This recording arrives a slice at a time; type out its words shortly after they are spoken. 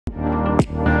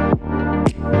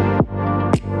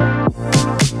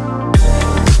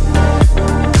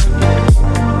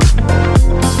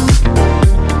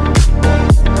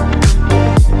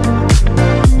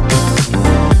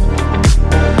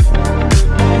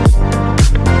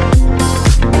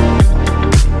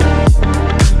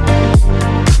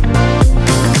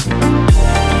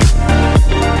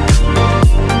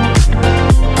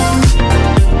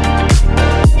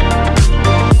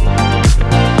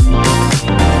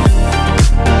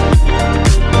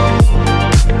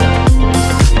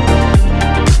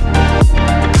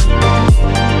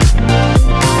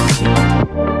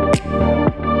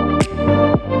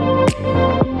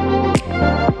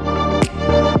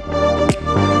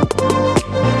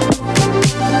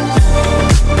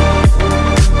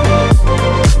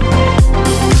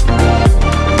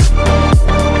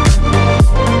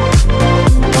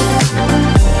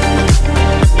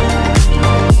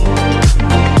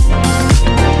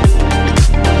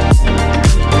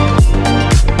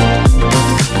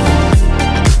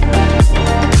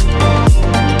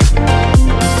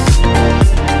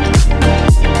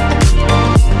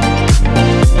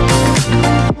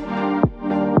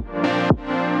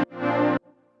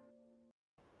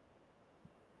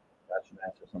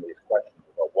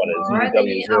what a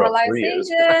Already, our live ZW03 is.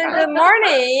 station. Good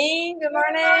morning. Good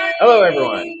morning. Hello,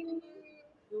 everyone.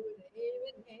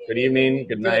 Good evening.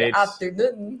 Good night. Good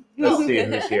afternoon. Let's see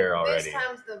who's here already. This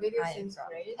time the video seems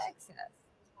great.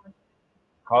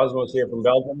 Cosmo's here from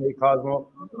Belgium. Hey, Cosmo.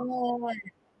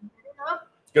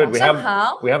 Good. We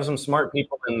have some smart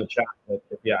people in the chat that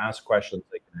if you ask questions,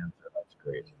 they can answer. That's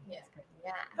great. Yeah.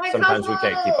 Sometimes we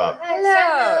can't keep up.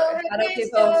 Hello. Hello,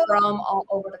 people from all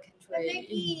over the country.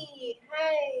 Nikki.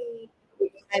 Hi.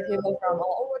 Hi, people from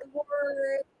all over the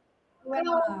world. Wow.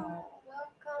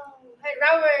 Welcome. Hi,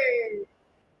 Robert.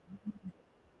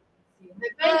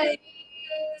 Hi.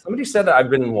 Somebody said that I've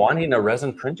been wanting a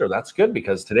resin printer. That's good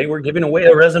because today we're giving away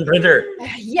a resin printer.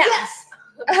 Yes.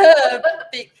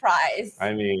 Big prize.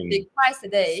 I mean, Big prize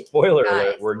today. spoiler Guys,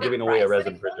 alert, we're giving away a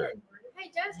resin printer. Hi,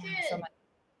 Justin. So much.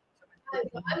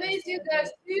 I miss you guys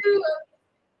too.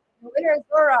 Winner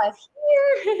Zora is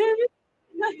here.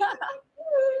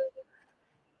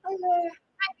 Hello.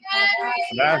 Hi, guys.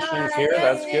 Sebastian's here.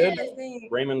 That's good.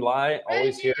 Raymond Lai,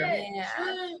 always here. Yeah.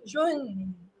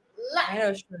 Jun. I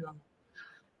know Jun.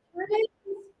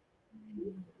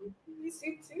 Miss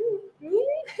you too.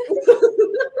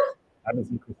 I haven't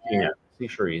seen Christine yet. See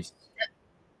Cherise.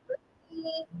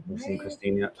 Haven't seen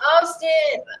Christine yet.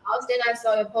 Austin, I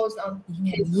saw your post on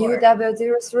Discord.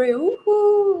 UW03.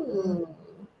 Woohoo.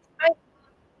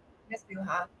 Yes, you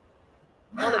have.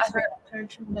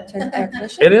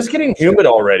 It is getting humid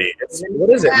already. It's what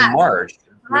is it? March. It's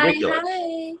Hi, ridiculous.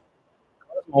 hi.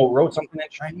 Oh, wrote something in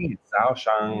Chinese. Zhao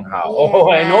Shang Hao. Oh,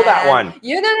 I know that one.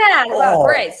 You know that. Well, Oh.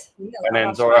 great. You know And then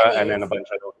about Zora, Chinese. and then a bunch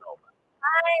I don't know.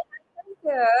 Hi, thank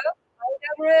you. Hi,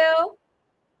 Gabriel.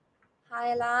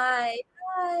 Hi, Lai.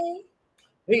 Hi.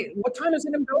 Hey, what time is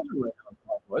it in Belgium right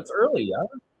now? Well, it's early, yeah?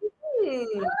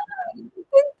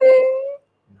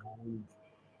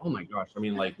 Oh my gosh, I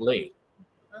mean like late.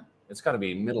 It's got to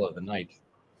be middle of the night.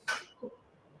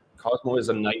 Cosmo is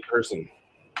a night person.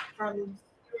 From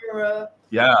Europe.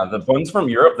 Yeah, the ones from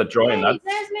Europe that join. Hi, That's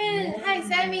Jasmine. Hi,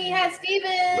 Sammy. Hi,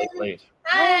 Steven. late.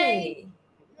 Hi.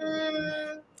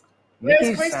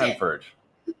 Nikki Kristen? Sanford.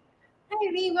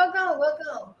 Hi, Lee.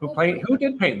 Welcome. Who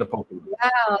did paint the Pokemon?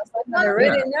 Wow, I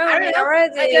already know me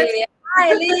already.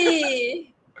 Hi, Lee.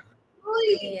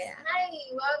 Yeah. Hi,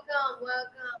 welcome.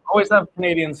 Always have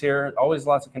Canadians here. Always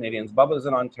lots of Canadians. Bubba's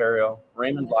in Ontario.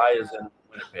 Raymond Lai is in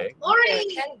Winnipeg. Lori.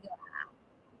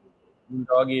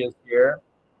 Doggy is here.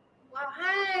 Wow,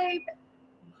 hi.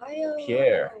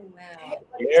 Pierre. Wow.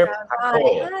 Pierre Hi,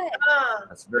 Paco. hi.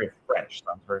 That's very French.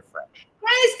 Sounds very French.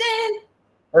 Kristen.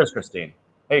 There's Christine.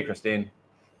 Hey, Christine.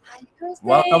 Hi, Christine.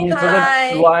 Welcome Hi.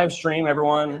 to the live stream,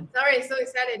 everyone. Sorry, so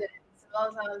excited. It's a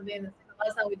long time being the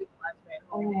last time we did live stream.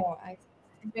 Oh,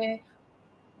 It's been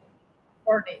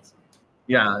 4 days.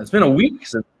 Yeah, it's been a week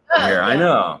since we've been here. I Yeah.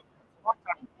 know.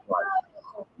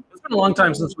 It's been a long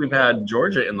time since we've had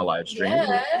Georgia in the live stream.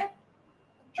 Yeah.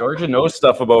 Georgia knows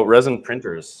stuff about resin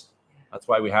printers. That's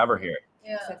why we have her here.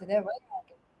 Yeah. so today we're going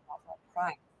to talk about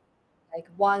price. Like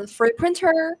one free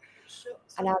printer,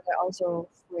 another also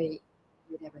free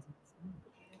with everything.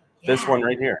 This one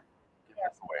right here.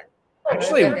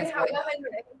 Actually, Wow,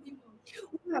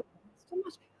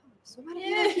 so much people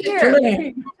Yeah.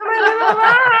 here.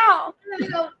 Wow.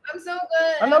 I'm so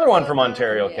good. Another one from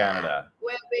Ontario, Yeah. Canada.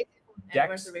 We're waiting for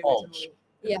Dex anniversary Ulch. recently.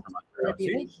 Yeah. From Ontario. See?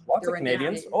 Really, Lots of really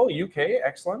Canadians. nice. Oh, UK,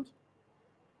 excellent.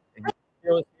 Here.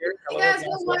 You Hello, guys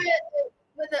Ignacio. who wanted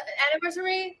with the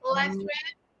anniversary live stream?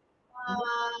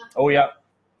 Oh, yeah.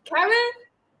 Kevin?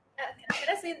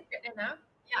 Can I say it now?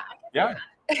 Yeah.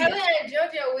 Kevin and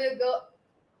Georgia will go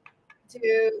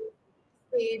to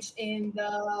stage in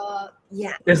the.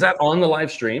 Yeah. Is that on the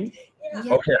live stream? Yeah.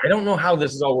 Okay, I don't know how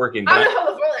this is all working, I but don't know how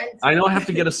the phone ends. I know I have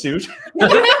to get a suit.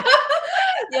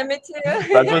 Yeah, me too.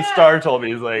 That's what Star told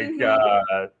me. He's like,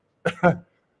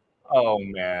 oh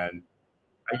man,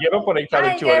 I gave up when I counted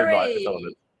Hi, 200 Gary.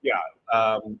 dollars. Yeah,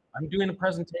 I'm doing a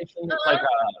presentation. It's like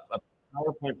a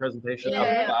PowerPoint presentation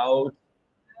Yeah. about.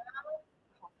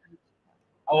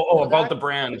 About the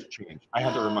brand change. I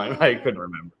had to remind. I couldn't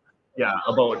remember. Yeah,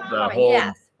 about the whole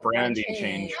Yes, branding change.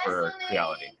 change for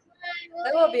Creality.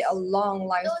 That will be a long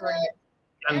live stream.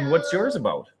 And what's yours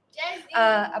about?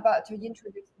 About to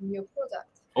introduce new product.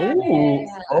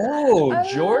 Oh,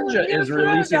 Georgia new is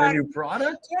releasing a product. new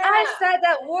product? I said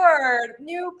that word,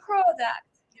 new product.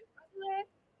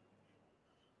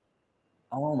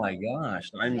 Oh my gosh,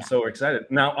 I'm so excited.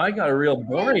 Now I got a real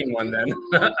boring one then.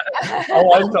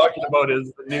 All I'm talking about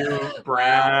is the new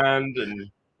brand and It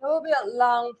will be a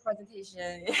long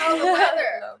presentation. How's the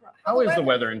weather? how is the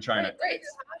weather in China? Great.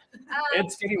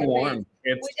 It's getting warm.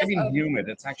 It's We just getting opened. humid.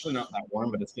 It's actually not that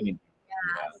warm, but it's getting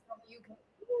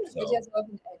So They just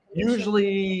opened air conditioning.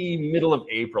 usually middle of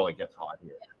April it gets hot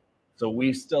here. So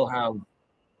we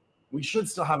should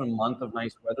still have a month of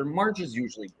nice weather. March is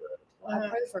usually good. I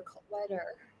pray for cold weather.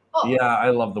 Oh, Yeah, I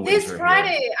love the winter. this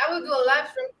Friday, I will do a live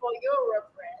stream for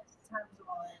Europe time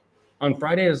zone. On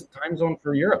Friday is time zone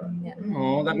for Europe. Yeah.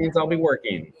 Oh, that means I'll be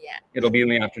working. Yeah. It'll be in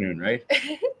the afternoon, right?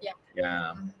 Yeah.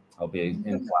 Yeah, I'll be in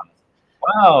class.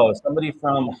 Wow, somebody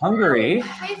from Hungary,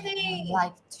 Tracy.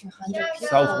 Like 200 people.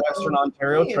 Southwestern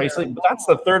Ontario, Tracy. But that's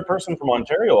the third person from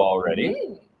Ontario already. Mm.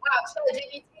 Wow,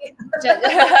 ChatGPT. Just-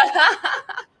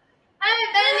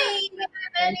 Hi, Benny.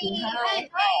 Hi, Benny. Hi.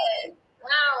 Hi.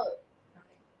 Wow.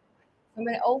 So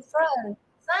many old friends.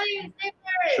 Science paper.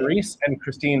 Therese and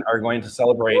Christine are going to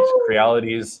celebrate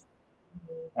Creality's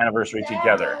anniversary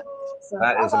together. So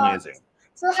That how is about- amazing.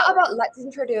 So how about let's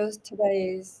introduce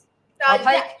today's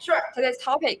Yeah, sure.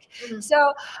 topic. Mhm.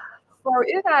 So for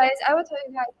you guys, I will tell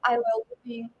you guys I will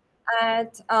be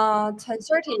at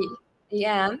 10:30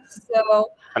 a.m.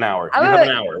 So An hour. I You have will-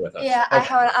 an hour with us. yeah, I Okay.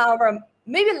 have an hour,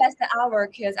 maybe less than an hour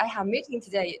because I have meeting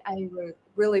today. I was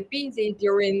really busy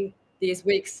during these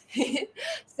weeks.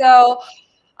 So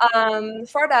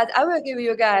for that, I will give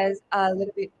you guys a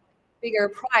little bit bigger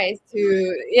prize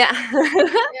to Yeah.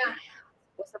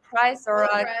 what's the price or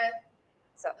Alright.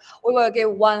 we will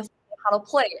give one free HALOT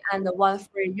play and one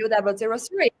free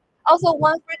UW03. Also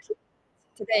one free t-shirt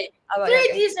today. I will 3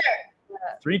 give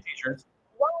t-shirt. 3 t-shirts.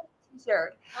 one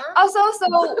t-shirt. Huh? Also,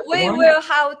 so we One? will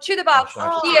have CHITU box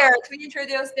Oh. here to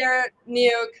introduce their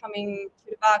new coming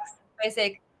CHITU box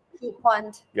basic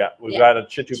 2.0. Yeah, we've Yeah. got a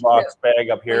CHITU box bag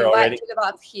up here already. CHITU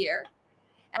box here,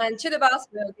 and CHITU box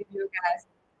will give you guys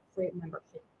free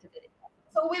membership today.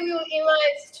 So we will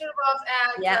invite to the box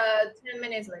at Yeah. 10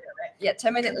 minutes later, right? Yeah,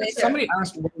 10 minutes later. Somebody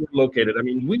asked where we're located. I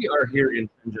mean, we are here in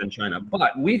Shenzhen, China,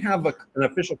 but we have an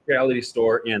official Creality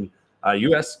store in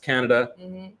US, Canada,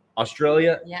 Mhm.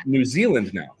 Australia, Yeah. New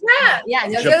Zealand now, Yeah. Yeah,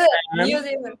 New Japan. Zealand. New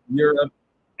Zealand. Europe,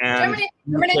 and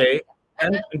Germany. UK,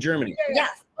 and Germany.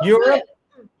 Yes.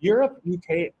 Europe,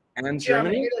 UK, and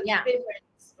Germany. Yeah.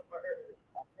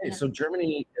 Okay, so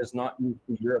Germany is not in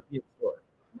the European store.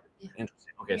 Yeah.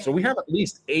 Interesting. Okay, Yeah. so we have at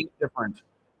least 8 different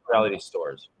Creality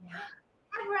stores.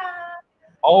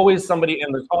 Always somebody,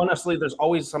 and there's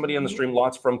always somebody in the stream.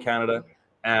 Lots from Canada,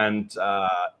 and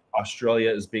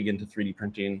Australia is big into 3D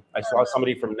printing. I saw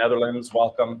somebody from Netherlands.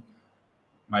 Welcome.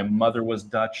 My mother was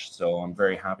Dutch, so I'm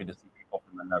very happy to see people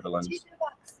from the Netherlands.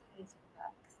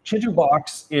 CHITU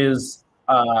box is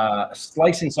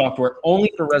slicing software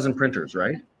only for resin printers,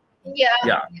 right? Yeah.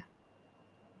 Yeah.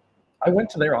 I went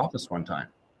to their office one time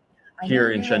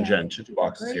here in Shenzhen. CHITU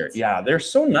box is here. Great. Yeah, they're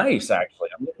so nice, actually.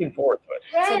 I'm looking forward to it.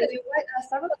 So Right. that we went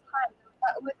several times,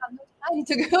 but we have no time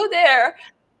to go there.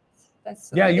 That's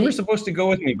so Yeah, you were big. supposed to go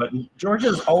with me, but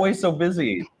Georgia's always so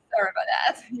busy. Sorry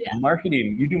about that. Yeah.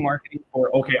 Marketing. You do marketing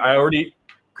for, okay,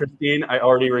 Christine, I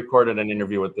already recorded an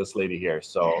interview with this lady here.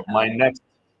 So my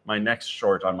next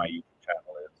short on my YouTube channel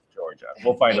is Georgia.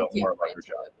 We'll find out more about her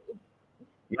job.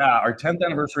 Yeah, our 10th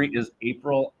anniversary is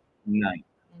April 9th.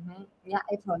 Mhm. Yeah,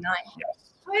 April 9th.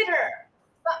 Yes. Twitter.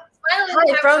 Finally, Hi,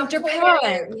 we have from some Japan.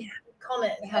 Twitter Yeah,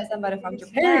 comment. we have somebody from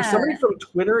Japan. Hey, somebody from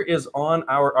Twitter is on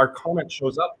our comment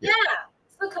shows up here.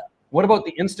 Yeah. So What about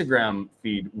the Instagram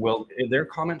feed? Will their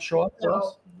comments show up for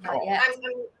us? Not yet. I'm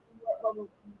working on to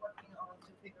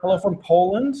figure Hello out. from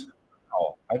Poland.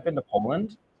 Oh, I've been to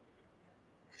Poland.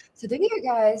 So did you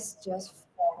guys just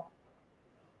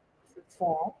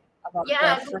form about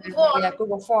Yeah, the Google free- Form. yeah,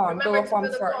 Google Form. Remember Google to Form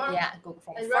fill the first. form? Yeah, Google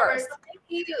Form And Robert, first. thank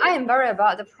you. I am very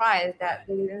about the prize that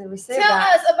we didn't receive Tell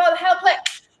that. us about how play.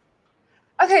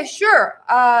 Okay, sure.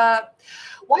 Why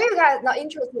are you guys not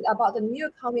interested about the new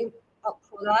coming out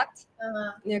product?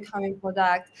 New coming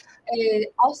product.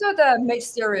 Also the Mage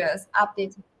series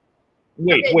update.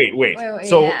 Wait. Wait,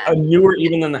 So yeah. a newer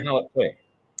even than the HALOT Play.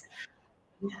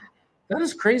 That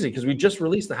is crazy because we just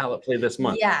released the HALOT Play this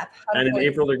month. Yeah. And in hopefully.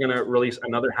 April, they're going to release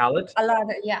another HALOT,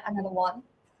 Another one.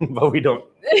 but we don't.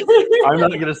 I'm not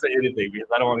going to say anything because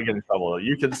I don't want to get in trouble.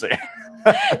 You can say.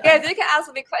 Guys, you can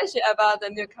ask me question about the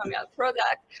new coming out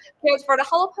product. Because for the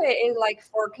HALOT Play is like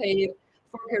 4K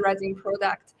resin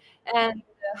product. And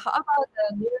how about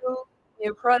the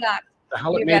new product? The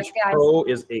HALOT You Mage guys- Pro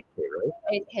is 8K,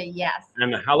 right? 8K, yes.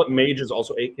 And the HALOT Mage is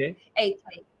also 8K, 8K,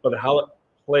 but the HALOT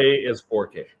Play is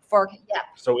 4K. 4K, yeah.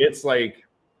 So it's like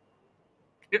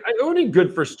only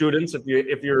good for students if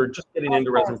you're just getting Of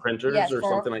into resin course. printers Yes, or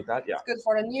for- something like that. Yeah. It's good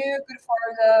for the new, good for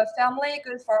the family,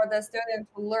 good for the student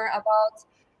to learn about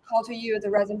how to use the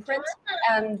resin print.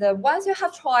 And once you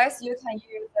have choice, you can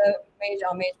use the Mage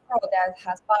or Mage Pro that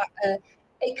has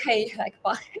 8K like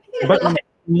But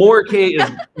more K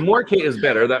is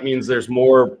better. That means there's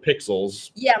more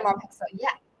pixels. Yeah, more pixel. Yeah.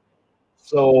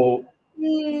 So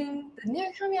the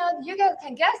new camera, you guys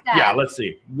can guess that. yeah, let's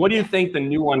see. What do you think the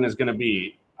new one is going to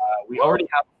be? We already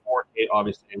have 4K,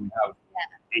 obviously, and we have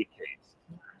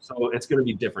 8Ks. So it's going to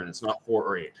be different. It's not 4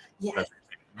 or 8. Yeah.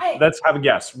 Let's have a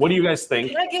guess. What do you guys think?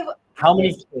 Can I give How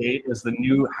many K is the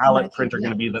new HALOT printer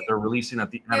going to be that they're releasing at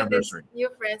the anniversary? new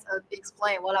friends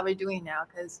explain what are we doing now,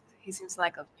 because he seems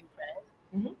like a new friend.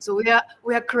 Mm-hmm. So we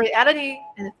are Creality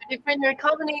and a 3D printer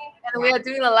company, and we are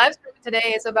doing a live stream today.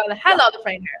 It's about the HALOT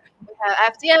printer. We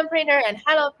have FDM printer and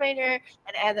HALOT printer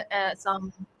and add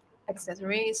some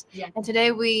accessories. Yeah. And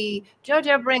today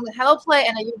Georgia bring the HALOT Play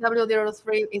and a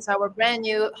UW03 is our brand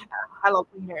new HALOT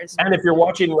printers. And if you're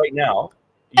watching right now,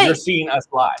 you're seeing us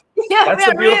live. Yeah, that's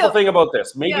the beautiful thing about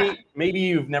this. Maybe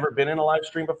you've never been in a live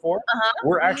stream before.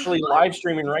 We're actually live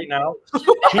streaming right now.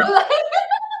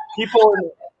 People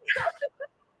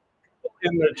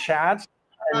in the chat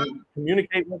and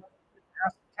communicate with us,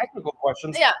 ask technical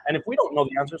questions. Yeah. And if we don't know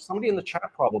the answers, somebody in the chat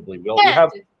probably will. We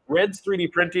have Red's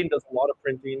 3D printing, does a lot of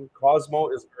printing. Cosmo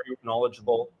is very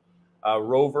knowledgeable.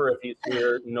 Rover, if he's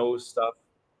here, knows stuff.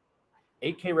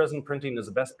 8K resin printing is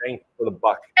the best bang for the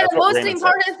buck. And That's the what most Raymond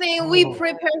important said. thing, we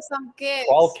prepare some gifts.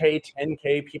 12K,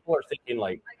 10K, people are thinking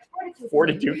like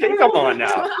 42K. Come on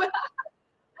now.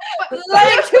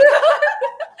 Like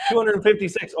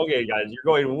 256. Okay, guys, you're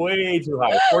going way too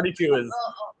high. 42 is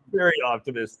very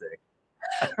optimistic.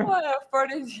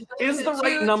 Is the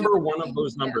right number one of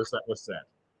those numbers that was said?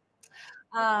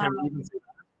 Can we even say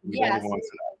that? Yes.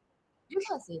 You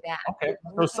can see that. Okay,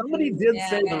 so somebody did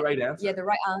say the right answer. Yeah, the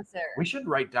right answer. We should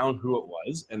write down who it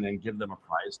was and then give them a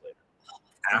prize later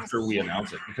after we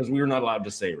announce it, because we were not allowed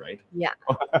to say, right? Yeah.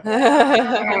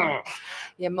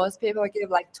 Yeah, most people give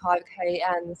like 12K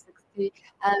and 60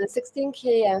 and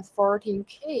 16K and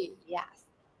 14K. Yes,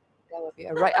 that would be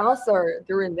a right answer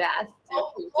during that.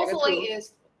 hopefully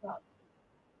is.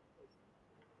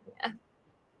 Yeah.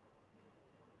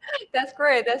 That's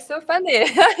great. That's so funny.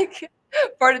 Like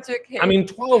 42K. I mean,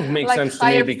 12 makes Like sense to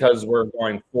me higher- because we're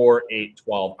going 4, 8,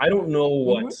 12. I don't know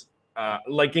what,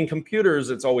 like in computers,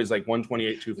 it's always like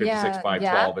 128, 256,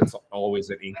 512. It's always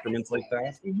in increments like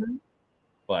that.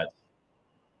 But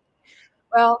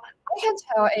well, I can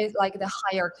tell it's like the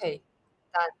higher K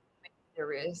that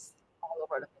there is all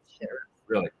over the picture.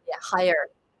 really, Yeah, higher.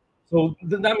 so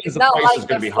that means It's the not price like is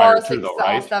going to the be higher 4, too, 6, though, or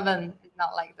right? 7. It's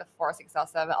not like the 4, 6, or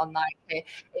 7 or 9K.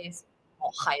 It's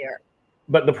more higher.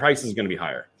 But the price is going to be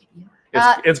higher.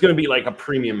 Yeah. It's going to be like a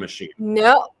premium machine.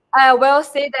 No, I will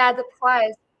say that the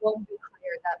price won't be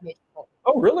higher than Mate Pro.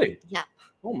 Oh, really? Yeah.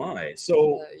 Oh my!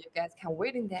 So You guys can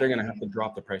wait in there. they're going to have to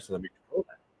drop the price of the Mate Pro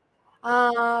then.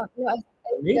 No,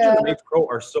 The Major and the Mate Pro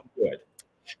are so good.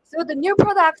 so the new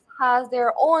products has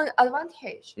their own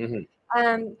advantage. Mhm.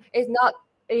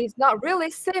 It's not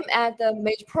really same as the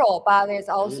Mate Pro, but it's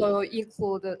also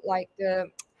include like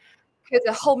the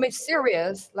whole Mate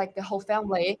series, like the whole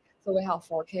family. So we have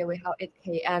 4K, we have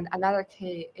 8K, and another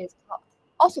K is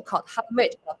also called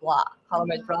HALOT blah blah,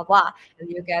 HALOT blah blah. And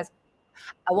you guys,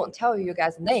 I won't tell you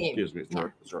guys' name. Excuse me,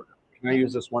 sorry. Can I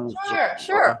use this one?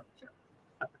 Sure.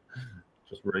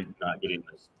 Just right, not getting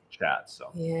this chat.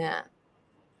 So Yeah.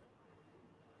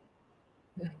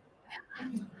 We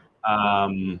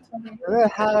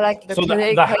have like the so the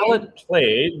 28K. HALOT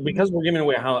Play, because we're giving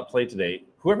away a HALOT Play today.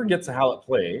 Whoever gets a HALOT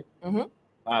Play,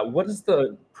 what is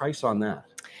the price on that?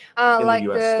 In like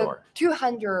the US store?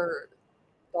 $200.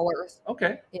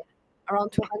 Okay. Yeah,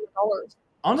 around $200.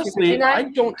 Honestly, I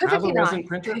don't have a $259. resin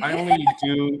printer. I only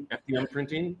do FDM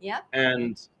printing. Yeah.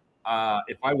 And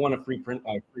if I want a free resin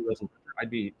printer, I'd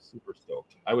be super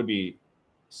stoked. I would be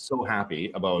so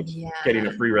happy about getting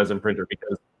a free resin printer,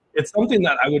 because it's something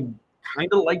that I would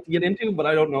kind of like to get into, but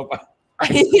I don't know if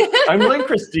I'm like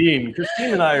Christine.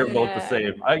 Christine and I are both the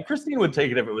same. Christine would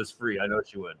take it if it was free. I know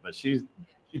she would, but she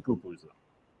poo-poos them.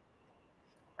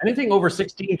 Anything over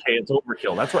 16K, it's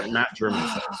overkill. That's what Matt German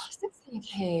says.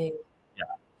 16K. Yeah.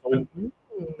 So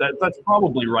that's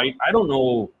probably right. I don't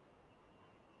know.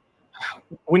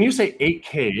 When you say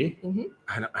 8K,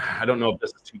 I don't know if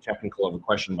this is too technical of a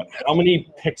question, but how many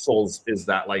pixels is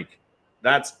that? Like,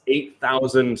 that's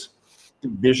 8,000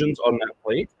 divisions on that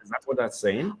plate? Is that what that's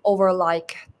saying? Over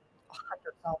like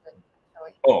 100,000.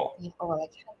 Oh. Over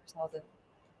like 100,000.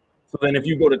 So then if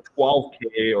you go to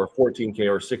 12K or 14K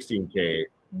or 16K,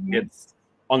 it's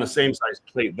on the same size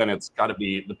plate, then it's got to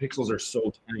be, the pixels are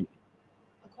so tiny.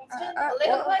 A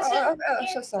little question.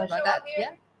 So sorry about that.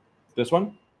 Yeah. This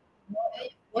one?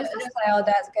 What's the style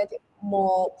that's getting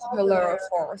more popular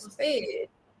for speed?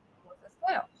 What's the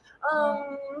style?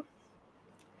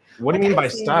 What do you mean by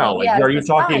style? Like, Yes, are you the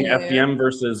talking style. FDM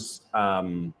versus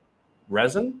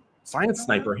resin? Science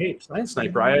Sniper. Hey, Science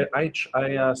Sniper.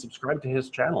 I subscribed to his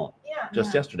channel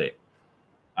just yesterday.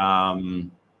 The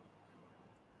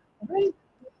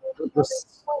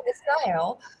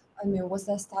style. I mean, what's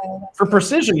that style? For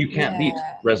precision, you can't beat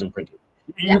resin printing.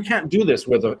 You can't do this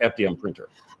with an FDM printer.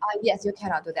 Yes, you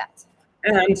cannot do that.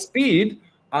 And speed.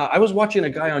 I was watching a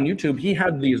guy on YouTube. He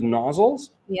had these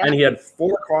nozzles, and he had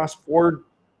 4 across, 4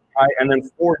 high, and then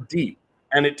 4 deep.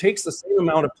 And it takes the same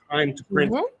amount of time to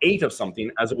print 8 of something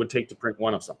as it would take to print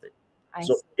 1 of something.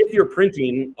 So if you're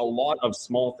printing a lot of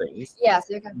small things, yes,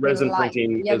 you can resin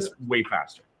printing is way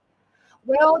faster.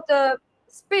 Well, the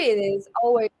speed is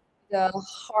always the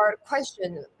hard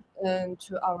question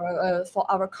to our for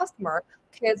our customer,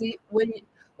 because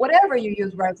whatever you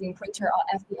use, resin printer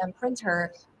or FDM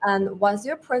printer, and once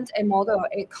you print a model,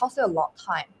 it costs a lot of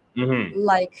time,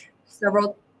 like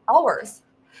several hours.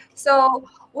 So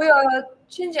we are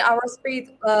changing our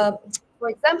speed. For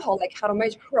example, like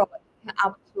HALOT Pro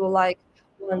up to like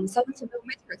 170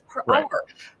 millimeters per hour.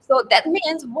 So that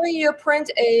means when you print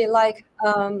a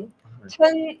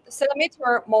 10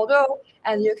 centimeter model,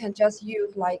 and you can just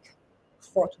use like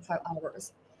 4 to 5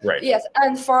 hours. Right. Yes,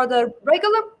 and for the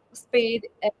regular speed,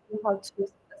 and you have to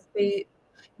speed,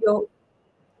 it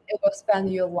will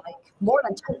spend you like more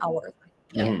than 10 hours.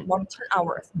 More than 10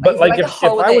 hours. But like if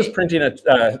I was printing a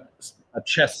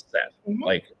chess set,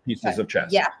 like pieces of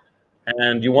chess,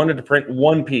 and you wanted to print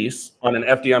 1 piece on an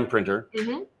FDM printer,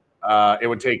 it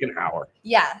would take an hour.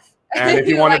 Yes. And if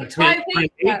you wanted to print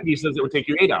 8 pieces, it would take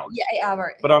you 8 hours. Yeah, 8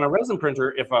 hours. But on a resin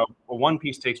printer, if a 1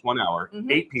 piece takes 1 hour,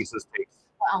 8 pieces takes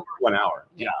 1 hour.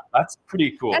 Yeah, that's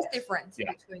pretty cool. That's different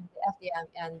between the FDM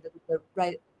and the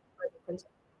resin printer.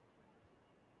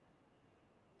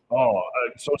 Oh,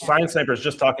 so Science Sniper is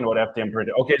just talking about FDM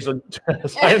printing. Okay, so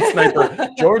Science Sniper,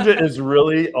 Georgia is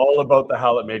really all about the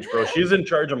HALOT Pro. She's in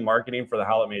charge of marketing for the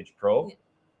HALOT Pro.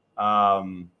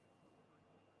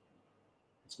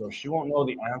 So she won't know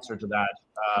the answer to that.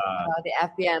 The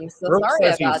FDM. So Brooke sorry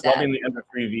says about he's that. loving the Ender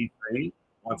 3 V3,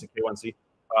 wants a K1C.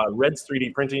 Red's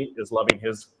 3D Printing is loving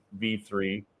his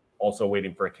V3, also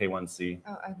waiting for a K1C.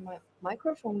 Oh, my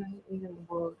microphone isn't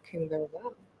working very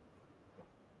well.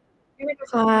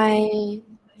 Hi.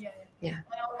 Yeah.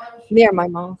 Near my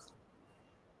mouth.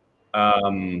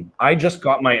 I just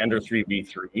got my Ender 3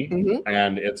 V3,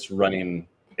 and it's running.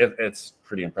 It's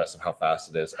pretty impressive how fast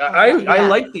it is. I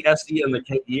like the SE and the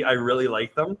KE. I really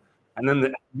like them. And then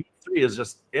the V3 is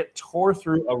just, it tore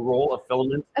through a roll of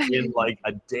filament in like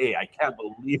a day. I can't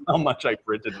believe how much I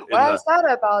printed. Well, I thought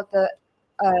about the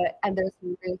Ender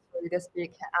 3 V3, this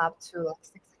big up to like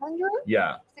 600.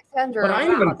 Yeah. 600. But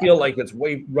I even feel like it's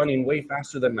running way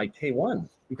faster than my K1,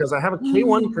 because I have a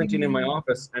K1 printing in my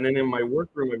office, and then in my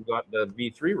workroom I've got the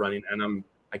V3 running, and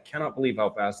I cannot believe how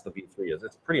fast the V3 is.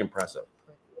 It's pretty impressive.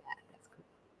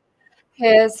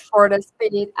 Because for the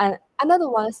speed, and another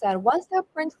one said, once the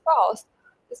print falls,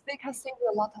 the speed can save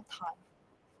you a lot of time.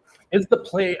 Is the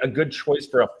Play a good choice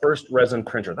for a first resin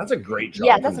printer? That's a great job.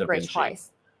 Yeah, that's a great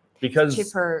choice. Because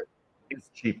cheaper. It's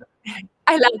cheaper.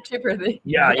 I love cheaper things.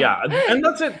 Yeah, yeah, and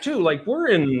that's it too. Like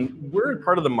we're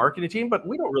part of the marketing team, but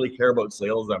we don't really care about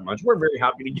sales that much. We're very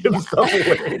happy to give stuff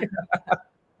away.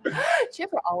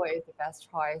 Cheaper always the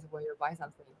best choice when you buy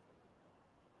something.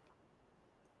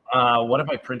 What have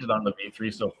I printed on the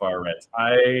V3 so far, Reds?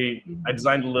 I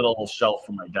designed a little shelf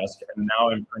for my desk, and now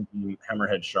I'm printing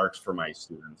hammerhead sharks for my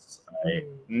students.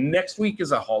 Next week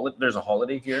is a holiday. There's a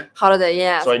holiday here. Holiday,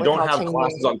 yeah. So I don't have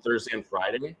classes on Thursday and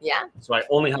Friday. Yeah. So I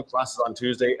only have classes on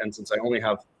Tuesday, and since I only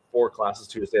have 4 classes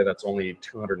Tuesday, that's only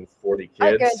 240 kids.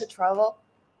 Are you going to travel?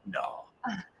 No.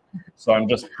 So I'm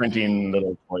just printing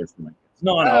little toys for my kids.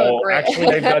 No,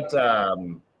 actually, I've got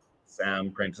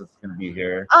Sam Prince is going to be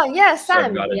here. Oh, yeah, Sam. So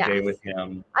I've got a day with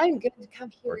him. I'm going to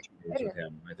come here. Or 2 days with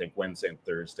him. I think Wednesday and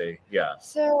Thursday. Yeah.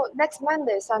 So next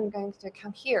Monday, Sam going to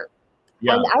come here.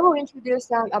 Yeah. And I will introduce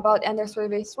Sam about Ender 3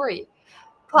 V3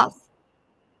 Plus.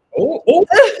 Oh.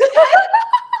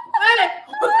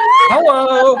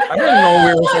 Hello. I didn't know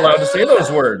we were allowed to say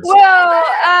those words. Well,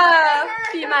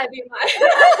 be my.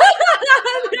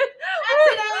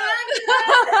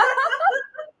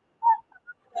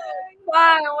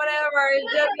 Fine, whatever.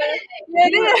 Here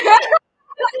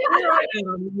I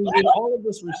am using all of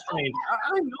this restraint.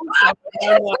 I know something.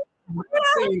 I'm like, not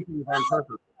saying things on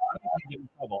purpose. I don't want to get in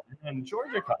trouble. And then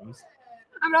Georgia comes.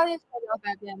 I'm not in trouble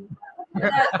about them.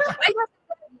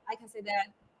 I can say that.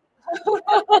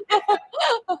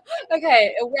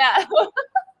 Okay, yeah.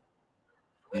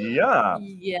 Yeah.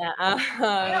 Yeah. We're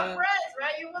friends,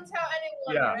 right? You won't tell anyone.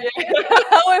 Yeah.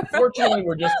 Right? Fortunately,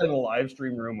 we're just in a live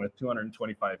stream room with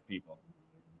 225 people.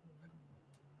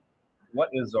 What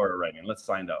is Zora writing? Let's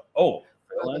find out. Oh,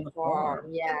 fill in the form.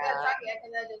 Yeah.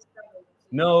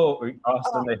 No,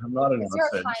 Austin, they have not announced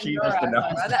it. She just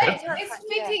announced it. It's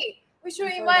Vicky. We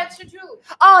should invite CHITU.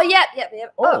 Oh, yeah.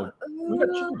 Oh, we got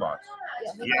CHITU box.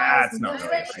 Yeah, it's not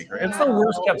really a secret. It's the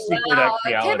worst kept secret at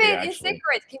Creality, Keep it in actually.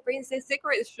 secret. Keep it in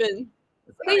secret.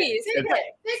 Please.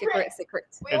 Secret.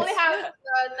 We only have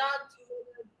not.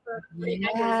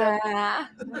 Yeah.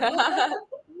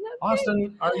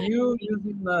 Austin, are you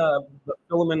using the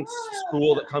filament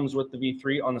spool that comes with the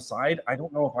V3 on the side? I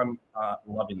don't know if I'm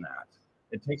loving that.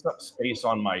 It takes up space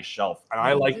on my shelf. And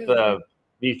I like the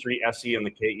V3 SE and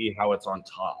the KE, how it's on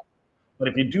top. But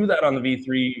if you do that on the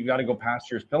V3, you got to go past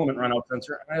your filament runout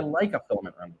sensor. And I like a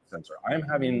filament runout sensor. I'm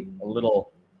having a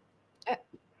little...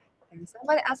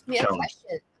 Somebody asked me a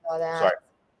question about that. Sorry.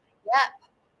 Yep.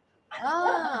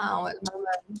 Ah, wait a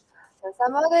moment. So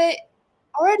somebody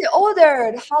already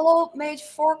ordered HALOT Mate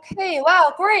 4K.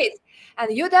 Wow, great. And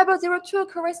UW02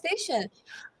 current station.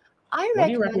 What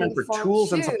do you recommend for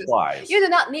tools and supplies? You do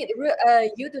not need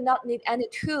any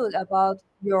tools about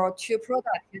your two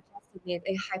products. You just need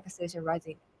a high precision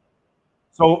resin.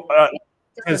 So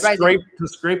to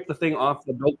scrape the thing off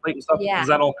the build plate and stuff, does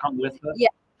that all come with it? Yeah,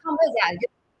 come with that. You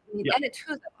don't need any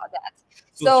tools about that.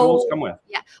 So the tools come with.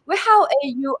 Yeah, we have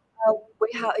a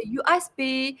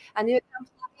USB, and you can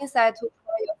plug inside to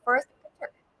try your first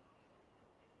picture.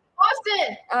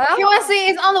 Austin, QNC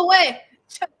is on the way.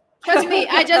 Trust me,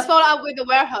 I just followed up with the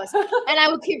warehouse, and I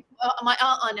will keep my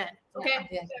eye on it. Okay.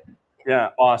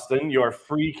 Yeah, Austin, your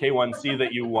free K1C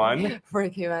that you won. Free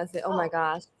K1C. Oh my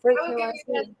gosh. Free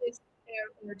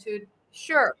K1C.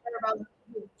 Sure.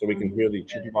 So we can hear the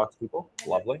CHITU box people.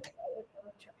 Lovely.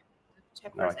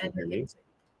 Now I can hear me.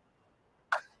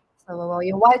 So we'll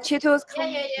invite CHITU's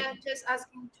come. Yeah. Just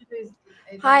asking CHITU.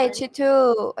 Hi,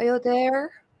 CHITU. Are you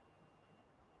there?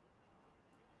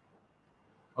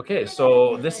 Okay,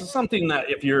 so this is something that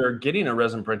if you're getting a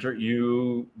resin printer,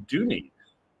 you do need,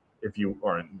 you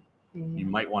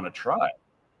might want to try,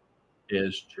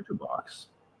 is CHITU box.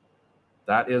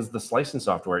 That is the slicing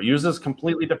software. It uses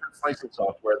completely different slicing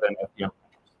software than FDM.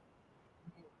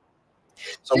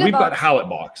 So we've got HALOT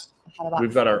box.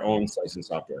 We've got our own slicing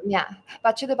software. Yeah,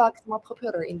 but CHITU box is more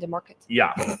popular in the market.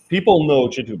 Yeah, people know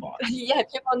CHITU box. Yeah,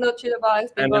 people know CHITU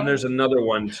box. And then there's another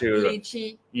one too.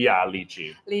 Lychee. Yeah,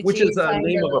 lychee. Which is a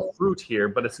name of a fruit here,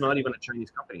 but it's not even a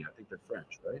Chinese company. I think they're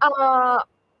French, right?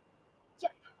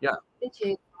 Yeah.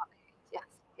 Lychee. Yes,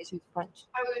 it's French.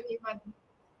 I will give my. Are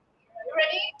you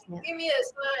ready? Yeah. Give me a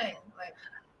sign.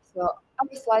 So our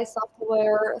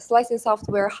slicing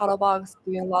software, HALOT box,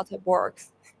 doing a lot of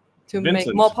works to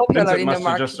make more popular in the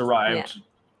market. Just arrived. Yeah.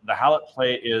 The HALOT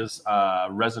Play is a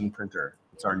resin printer.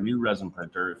 It's our new resin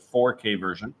printer, 4K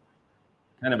version.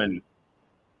 Kind of an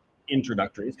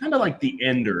introductory. It's kind of like the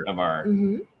ender of our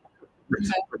resin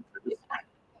printers.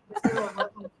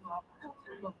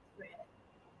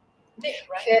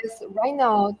 Because right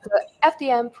now the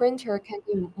FDM printer can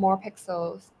do more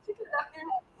pixels,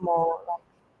 more like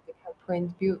they can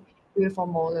print beautiful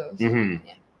models. Yeah.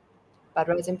 But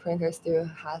resin printer still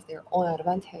has their own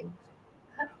advantage.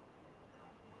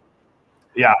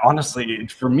 Yeah, honestly,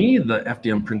 for me, the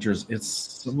FDM printers, it's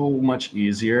so much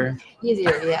easier.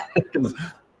 Yeah.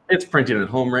 It's printing at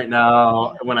home right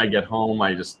now. When I get home,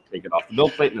 I just take it off the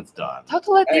build plate and it's done.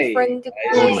 Totally different.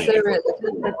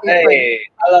 Hey,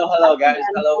 hello, guys.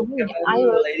 Hello,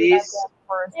 ladies.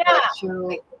 Yeah.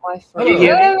 Can you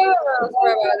hear me?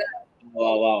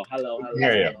 Wow. Hello.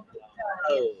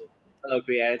 Hello,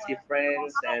 Creality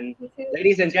friends and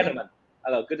ladies and gentlemen.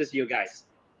 Hello, good to see you guys.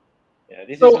 Yeah,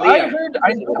 this is I heard,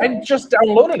 I just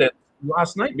downloaded it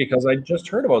last night because I just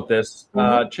heard about this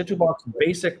CHITU box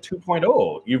Basic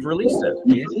 2.0. You've released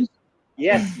it.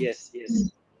 Yes.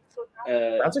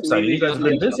 That's exciting. You guys have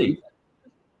been busy.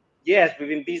 Yes, we've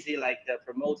been busy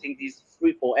promoting this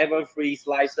forever free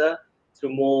slicer to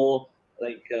more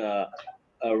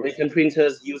resin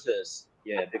printers users.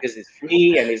 Yeah, because it's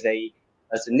free and it's a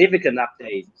significant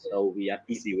update. So we are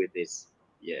busy with this.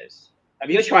 Yes. Have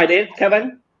you tried it,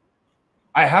 Kevin?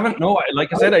 I haven't. No,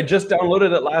 like I said, I just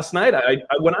downloaded it last night.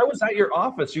 When I was at your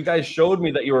office, you guys showed me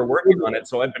that you were working on it,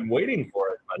 so I've been waiting for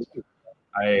it. But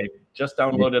I just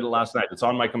downloaded it last night. It's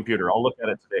on my computer. I'll look at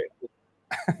it today.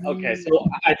 Okay, so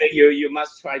I think you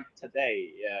must try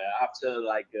today. After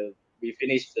we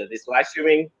finish this live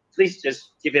streaming, please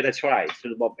just give it a try.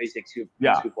 CHITU Basic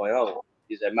 2.0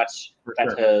 is a much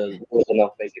better version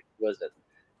of Basic version.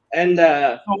 And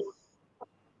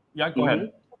yeah, go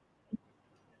ahead.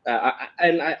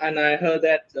 And I heard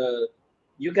that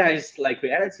you guys like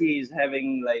Creality is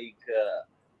having like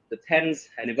the 10th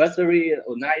anniversary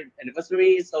or 9th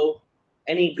anniversary. So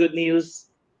any good news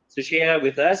to share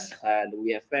with us? And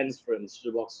we have fans from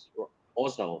Shoebox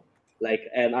also. Like,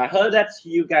 and I heard that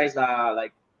you guys are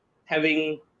like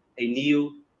having a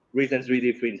new recent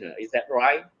 3D printer. Is that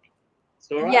right,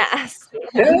 Sora? Yes.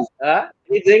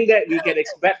 Anything that we can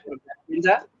expect from that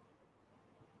printer?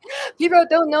 People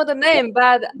don't know the name,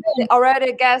 but they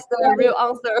already guessed the real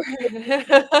answer.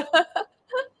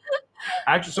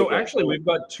 Actually, we've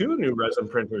got 2 new resin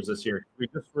printers this year. We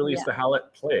just released the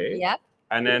HALOT Play, Yep.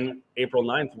 and then April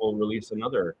 9th we'll release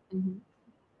another.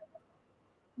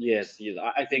 Yes, yes.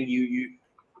 I think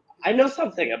I know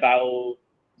something about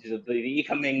the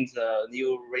incoming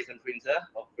new resin printer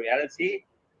of Creality.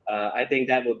 I think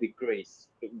that would be great.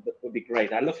 Would be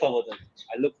great. I look forward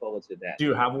to that. Do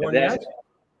you have one Then, yet?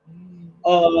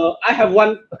 I have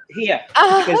one here.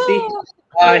 You can see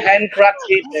I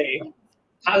handcrafted a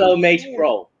HALOT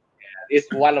Pro.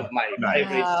 It's one of my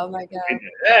favorites. Oh my god.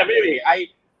 Yeah, really.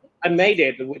 I made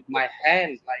it with my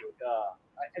hands. Like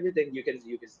everything you can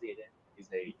see it. It's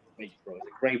a Mage Pro. It's a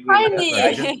great Tiny.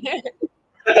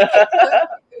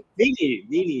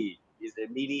 Mini is a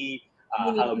mini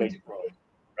HALOT Mage Pro,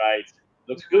 right?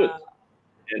 Looks good,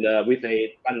 and with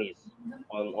a bunnies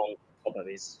on top of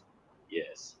this.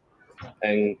 Yes,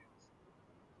 and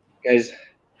guys,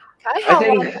 I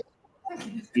think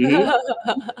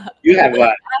you have one.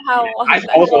 I have one. I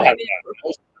also have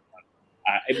one.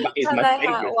 It's Can my I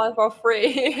favorite. have one for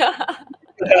free?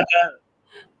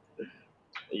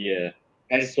 Yeah.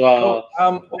 And so,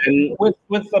 with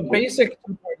the basic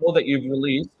 2.0 that you've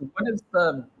released, what is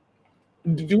the?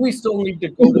 Do we still need to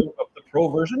go to the Pro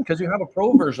version? Because you have a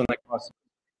Pro version that costs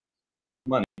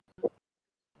money.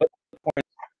 But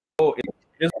 2.0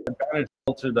 is advantage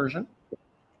to the version.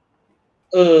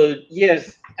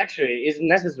 yes, actually, it's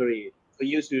necessary for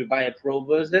you to buy a Pro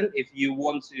version if you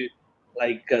want to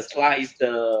like slice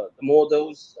the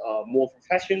models more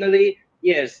professionally.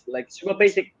 Yes, like super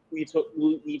basic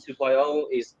V2.0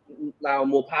 is now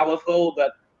more powerful,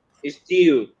 but it's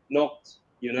still not,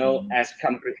 as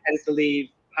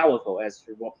comprehensively powerful as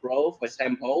Super Pro. For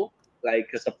example, like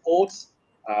supports,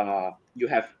 you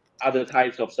have other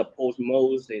types of support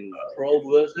modes in Pro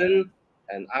version,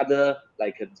 and other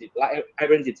like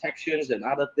iron detections and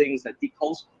other things that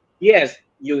decodes. Yes,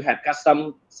 you have got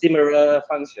some similar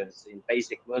functions in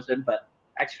basic version, but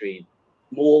actually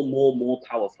more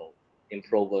powerful in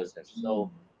Pro version.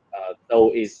 So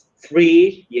though it's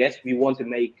free, yes, we want to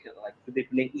make like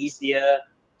the easier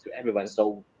to everyone.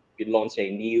 So we launch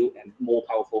a new and more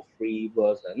powerful free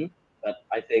version. But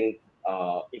I think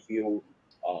if you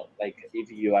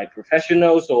if you are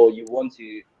professionals or you want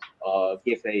to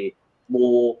give a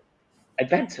more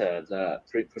better the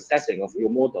processing of your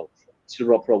model,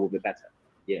 Zero Pro will be better.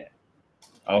 Yeah.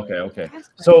 Okay.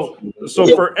 So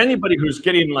for anybody who's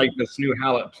getting like this new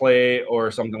HALOT Play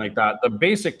or something like that, the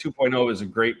basic 2.0 is a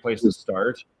great place to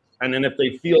start. And then if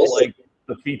they feel like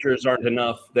the features aren't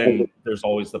enough, then there's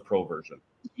always the Pro version.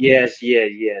 Yes.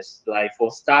 Like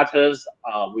for starters,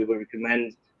 we will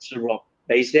recommend Zero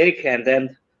Basic, and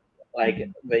then like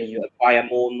when you acquire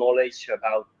more knowledge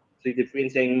about 3D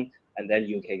printing, and then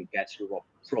you can get Zero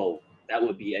Pro. That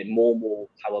would be a more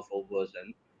powerful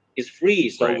version. It's free,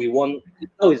 so we want.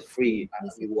 It's free.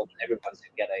 We want everyone to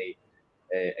get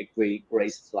a great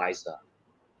slicer,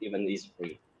 even it's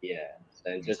free. Yeah,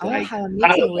 and just I like have a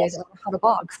meeting with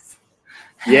HALOT.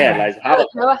 Yeah, like I have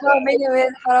a meeting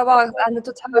with HALOT and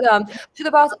to tell them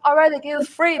HALOT already gives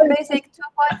free basic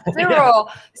 2.0.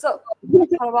 So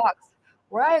HALOT,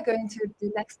 where are you going to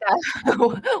do next step?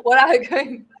 What are you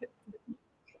going to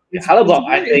HALOT,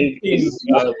 I think, is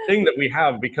a thing that we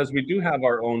have because we do have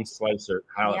our own slicer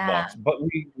HALOT box, but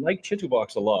we like CHITU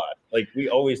box a lot. Like we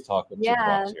always talk with CHITU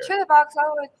box here. CHITU box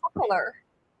are really popular.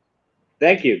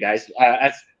 Thank you, guys.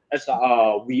 As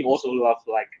we also love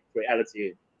like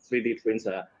Creality 3D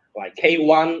printer, like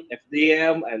K1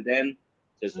 FDM, and then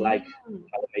just like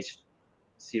HALOT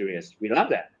series. We love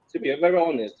that. To be very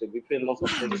honest, we print lots of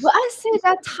things. Well, I see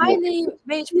that tiny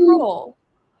Mage Pro.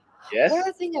 Yes. What do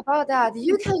you think about that?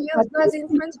 You can use resin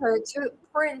printer to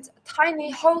print tiny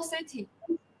whole city.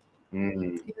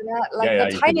 Like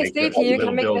the tiny city, you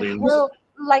can make the whole,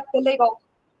 like the Lego.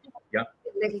 Yeah.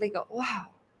 Like Lego. Wow.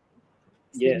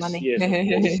 Yes. Money. Yes.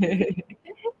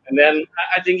 And then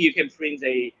I think you can print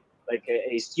a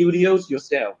studios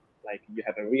yourself. Like you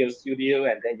have a real studio,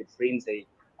 and then you print a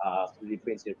 3D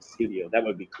printed studio. That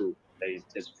would be cool. They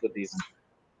just put this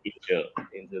picture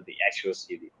into the actual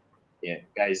studio. Yeah,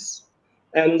 guys.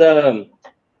 And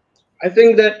I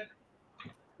think that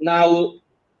now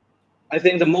I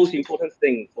think the most important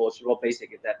thing for Zero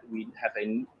Basic is that we have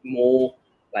a more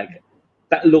like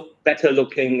better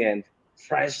looking and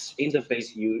fresh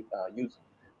interface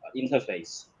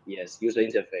interface. Yes, user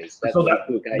interface. That's So really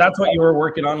cool, guys. that's what you were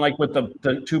working on, like with the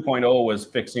 2.0 was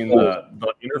fixing the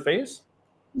interface.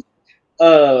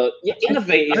 Yeah,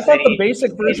 interface. I thought the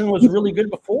basic version was really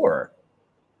good before.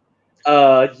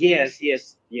 Yes, yeah,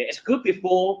 it's good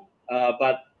before,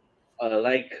 but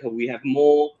like we have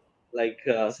more like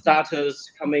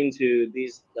starters coming to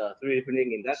this 3D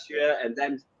printing industry, and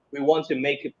then we want to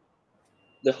make it,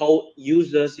 the whole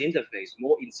user's interface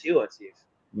more intuitive.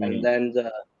 And then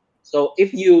so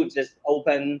if you just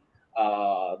open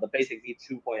the basic V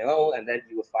 2.0, and then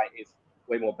you will find it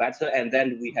way more better. And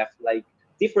then we have like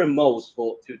different modes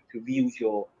to view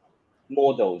your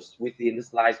models within the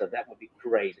slicer. That would be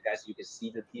great. As you can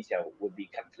see, the detail would be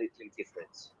completely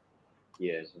different.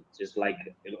 Yes, just like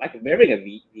wearing a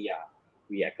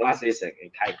VR glasses and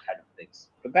kind of things,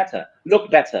 but better, look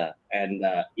better, and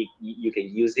you can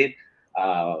use it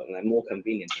like more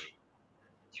conveniently.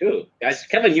 Sure, guys,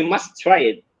 Kevin, you must try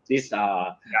it this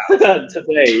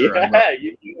today. Sure,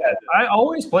 You I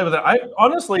always play with it. I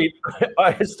honestly,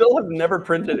 I still have never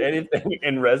printed anything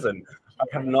in resin. I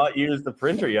have not used the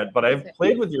printer yet, but I've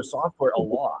played with your software a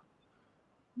lot.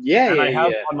 Yeah, And yeah, I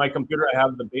have yeah. on my computer, I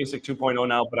have the basic 2.0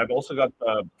 now, but I've also got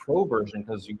the pro version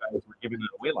because you guys were giving it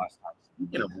away last time.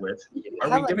 Speaking of which,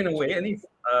 are we giving away any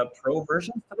pro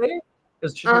versions today?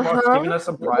 Is CHITU giving us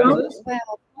some prizes?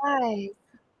 Well, nice.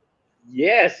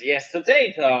 Yes, yes,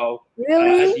 today though.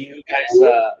 Really? As you guys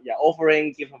yeah,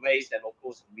 offering giveaways, and of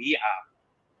course we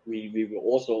will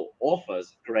also offer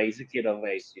great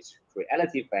giveaways to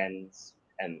Creality fans.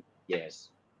 And yes,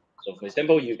 so for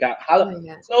example, you got HALOT. Oh,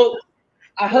 yeah. So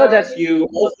I heard that you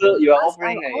are Ask our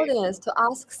offering a audience to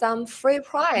ask some free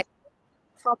prize.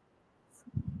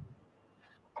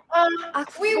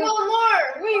 We want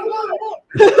more. We want more.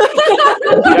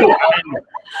 Yeah, I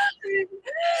mean,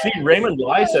 see, Raymond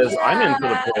Lai says I'm in for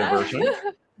the pro version.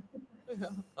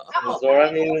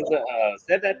 Zora means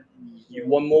said that you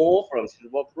want more from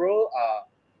Silver Pro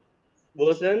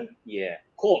version. Yeah,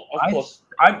 cool. Of course.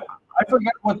 I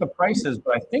forget what the price is,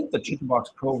 but I think the CHITU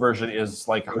Pro version is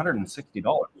like $160,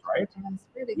 right?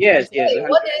 Yes, yes. Wait,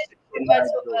 what is the price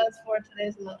for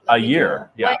today's A year,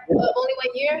 yeah. only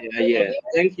 1 year? Yeah, yeah.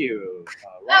 Thank you.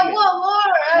 I want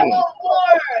more. I want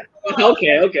more.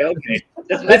 Okay.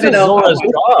 Just let This me is know. Zora's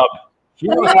job. He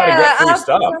knows how to get free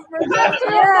stuff.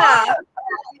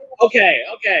 Yeah.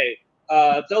 Okay.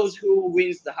 Those who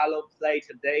wins the HALOT Play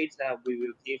today, we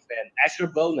will give an extra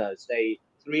bonus, a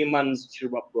 3 months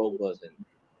Chirrup Pro version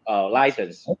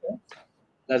license. Okay.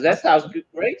 Does that sound good?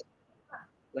 Great.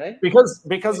 Right? Because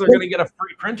they're going to get a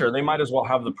free printer, they might as well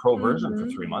have the pro version for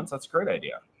 3 months. That's a great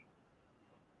idea.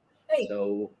 Hey,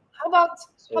 So how about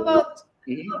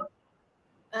mhm.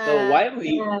 So why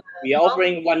we are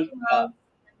offering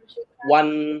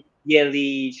one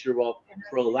yearly Chirrup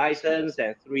Pro license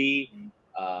and 3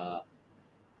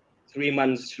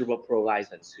 months Chirrup Pro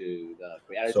license to the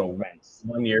Creality friends.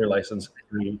 1 year license,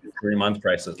 3 month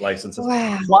licenses,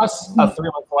 Wow. plus a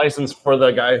 3-month license for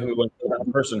the guy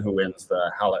the person who wins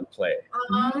the HALOT Play.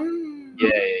 Yeah.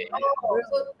 Oh,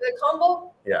 so the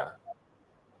combo? Yeah.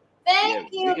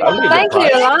 Thank you. That would be Thank good you,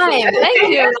 price. Lime. Thank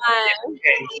you, Lime.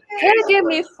 Can you give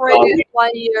me free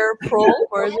 1 year pro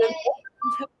version?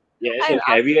 Yeah, it's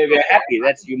okay. We are happy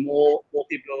that more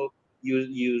people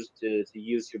use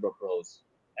Super Pros,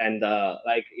 and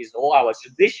like it's all our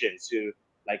tradition to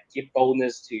like give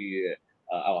bonus to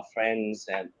our friends,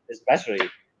 and especially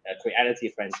Creality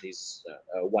friends is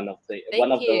one of the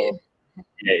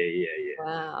yeah.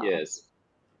 Wow. Yes,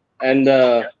 and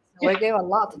We gave a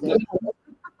lot today.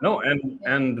 No,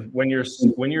 and when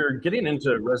you're getting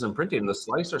into resin printing, the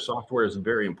slicer software is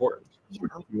very important. Yeah,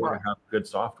 You want to have good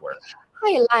software.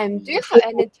 Hi, Lime. Do you have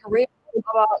any tips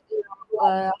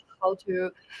about how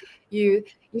to use?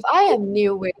 If I am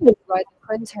new with the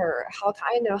printer, how can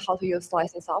I know how to use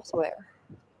slicing software?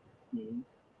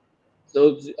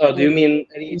 so do you mean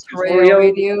any Tutorial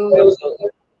videos?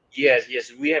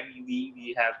 Yes, we have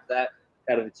that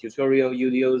kind of tutorial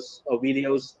videos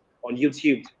on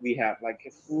YouTube. We have like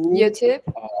a full YouTube?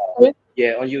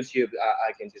 Yeah, on YouTube.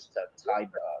 I can just type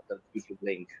the YouTube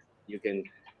link. You can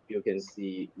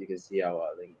see our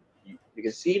link. You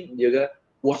can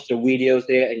watch the videos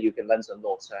there, and you can learn a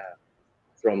lot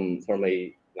from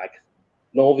a like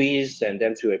novice and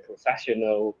then to a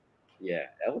professional. Yeah,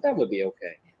 that would be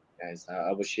okay, guys.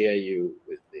 I will share you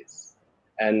with this.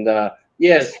 And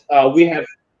yes, we have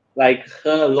like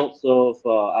heard lots of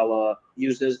our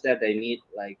users that they need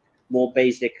like more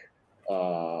basic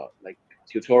like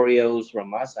tutorials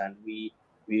from us, and we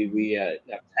are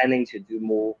planning to do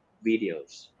more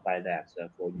videos like that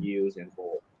for you and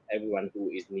for everyone who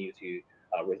is new to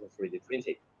resin 3D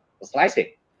printing for slicing.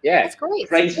 Yeah, That's great.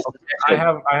 great. I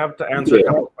have to answer a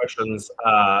couple of questions.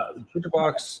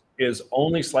 CHITU is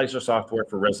only slicer software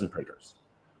for resin printers.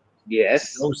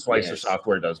 Yes. No slicer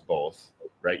software does both,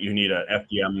 right? You need a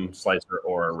FDM slicer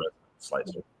or a resin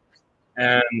slicer.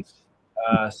 And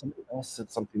somebody else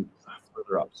said something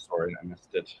further up. Sorry, I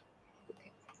missed it.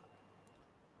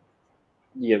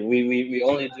 Yeah, we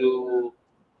only do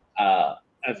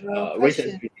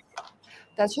resin 3D.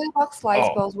 Does CHITU slice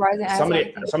both resin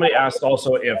and somebody asked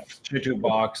also if CHITU,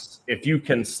 if you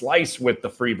can slice with the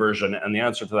free version, and the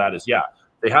answer to that is yeah.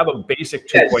 They have a basic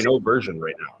 2.0 version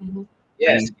right now. Mm-hmm.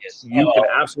 Yes, you can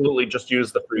absolutely just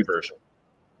use the free version.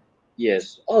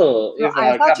 Yes. Oh, so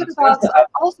I thought CHITU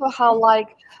also have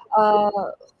like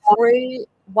free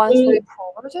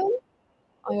pro version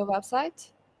on your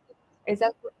website. Is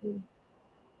that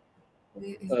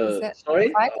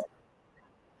sorry? Right?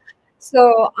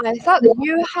 So I thought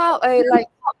you have a like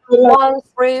one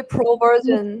free pro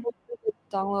version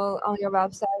download on your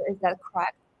website. Is that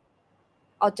correct?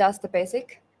 Or just the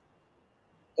basic?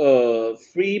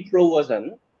 Free pro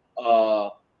version.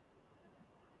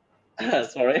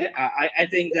 Sorry, I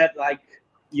think that like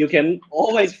you can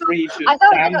always free to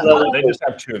download. They just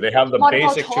have two. They have the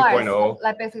basic 2.0,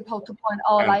 like basic pro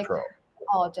 2.0, like pro.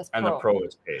 Oh, just pro. And the pro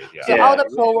is paid. Yeah. So all the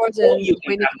pro versions you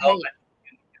we can need to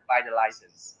pay. buy the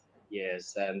license.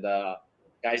 Yes, and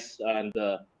guys, and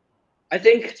I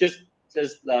think just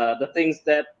the things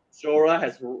that Zora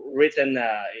has written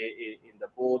in the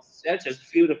boards, just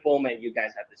fill the form, and you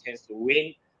guys have the chance to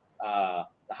win the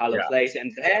HALOT place,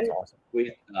 and then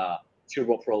with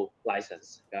Turbo Pro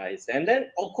license, guys, and then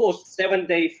of course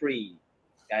 7-day free,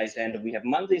 guys, and we have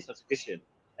monthly subscription,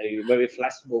 a very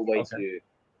flexible way to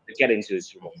get into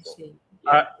Turbo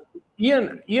Pro.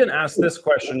 Ian asked this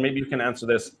question. Maybe you can answer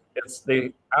this.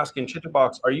 They ask in CHITU,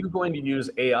 are you going to use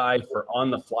AI for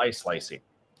on-the-fly slicing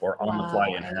or on-the-fly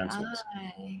enhancements?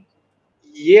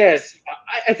 Yes,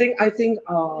 I think as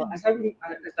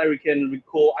I can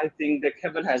recall, I think that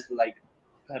Kevin has like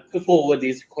put forward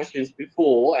these questions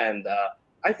before, and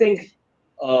I think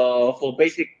for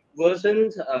basic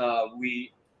versions I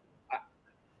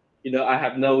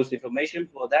have no information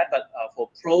for that, but for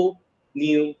pro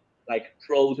new like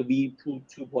pro to be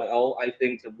 2.0, I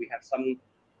think that we have some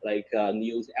like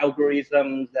new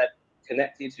algorithms that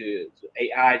connected to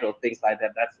AI or things like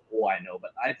that. That's all I know.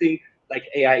 But I think like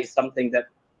AI is something that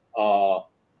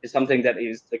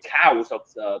is the cows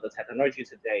of the technology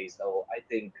today. So I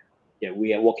think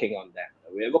we are working on that.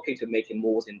 We are working to make it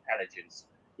more intelligent.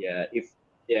 Yeah, if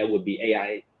there would be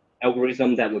AI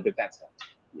algorithm, that would be better.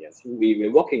 Yes,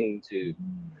 we're working to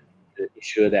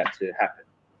ensure that to happen.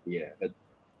 Yeah, but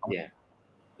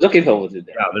looking forward to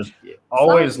that. Yeah, there's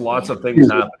always lots of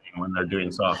things happening when they're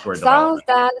doing software development.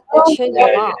 Sounds that they change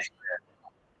a lot.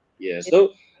 Yeah.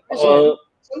 So,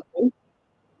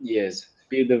 yes,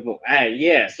 beautiful.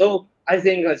 So I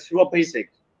think it's raw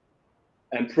basic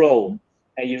and pro,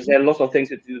 and you said lots of things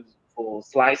to do for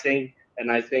slicing,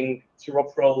 and I think Zero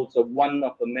Pro is one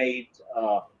of the main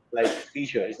like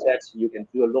feature is that you can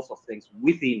do a lot of things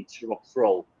within Zero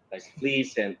Pro, like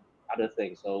splits and other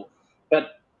things. So,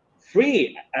 but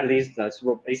free, at least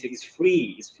Zero Basic is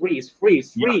free. It's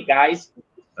free, guys.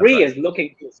 Free is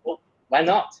looking good. So why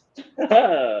not?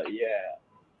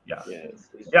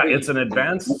 It's an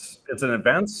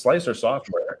advanced slicer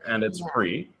software, and it's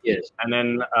free. Yes. And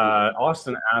then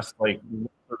Austin asked like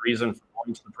the reason for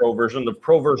going to the pro version. The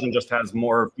pro version just has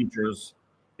more features.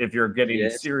 If you're getting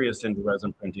serious into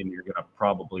resin printing, you're gonna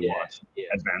probably want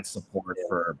advanced support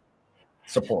for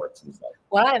supports and stuff.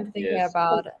 What I'm thinking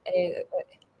about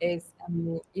is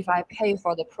if I pay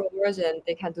for the pro version,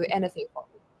 they can do anything for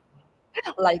me,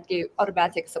 like give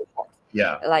automatic support.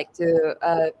 Yeah. Like to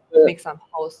make some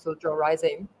holes to draw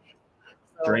resin.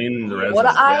 So drain the resin.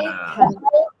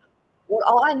 What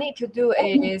all I need to do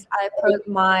is I put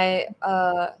my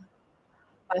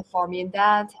my form in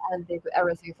that, and they do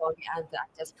everything for me, and I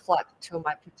just plug to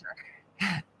my printer.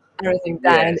 Everything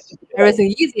done.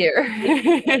 Everything easier.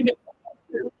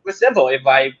 For example, if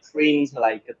I print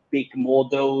like big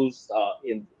models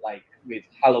in like with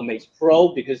HALOT Pro,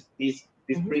 because this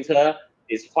printer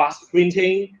is fast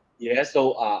printing,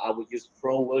 so I would use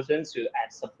Pro version to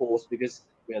add supports, because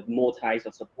we have more types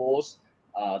of supports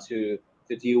to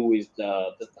deal with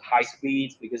the high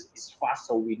speed, because it's fast,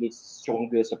 so we need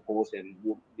stronger supports and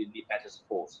we need better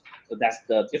supports. So that's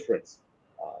the difference.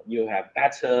 You have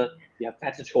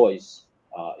better choice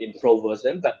in Pro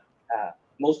version, but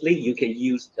mostly you can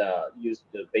use the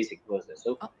basic version.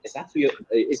 So it's up to you.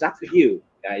 It's up to you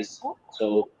guys.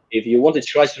 So if you want to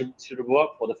try to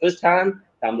work for the first time,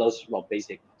 download Rock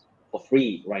Basic for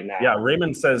free right now. Yeah,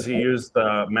 Raymond says he used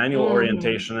manual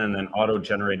orientation and then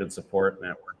auto-generated support, and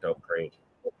it worked out great.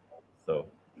 So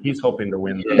he's hoping to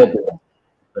win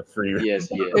the free, free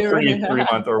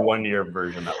 3-month or 1-year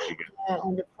version that we get. Yeah,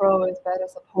 and the Pro is better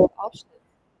support option.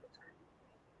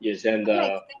 Yes, and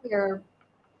finger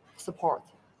support.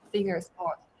 It's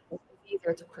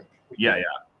easier to click. Yeah, yeah.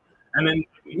 And then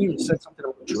you said something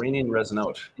about draining resin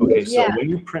out. Okay, so when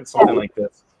you print something like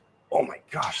this, oh my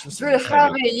gosh, this is really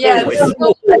heavy. Yeah.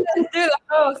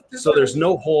 So there's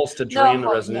no holes to drain the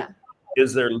resin. Yeah.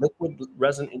 Is there liquid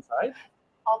resin inside?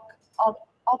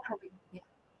 All cured. Yeah.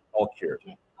 All cured.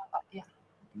 Yeah. Yeah.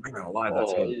 I'm not gonna lie,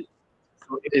 that's heavy.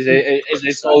 Is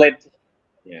it solid?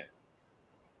 Yeah.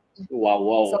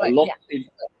 Wow. Solid, a lot.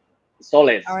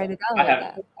 Solid. Already done. I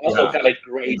have also got like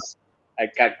great. I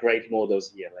got great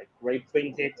models here, like great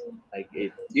printed. Like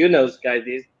it. Do you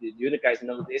guys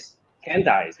know this? Can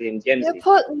dyes in Gen Z. You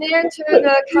put near to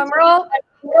the camera.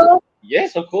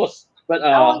 Yes, of course. But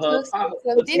I want to see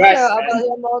some detail about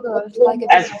your model. Like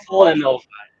has fallen off.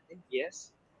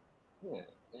 Yes. Yeah.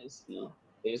 Let's see.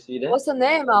 Do you see that? What's the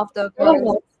name of the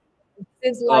girl?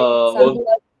 It's like some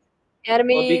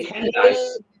enemy.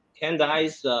 Can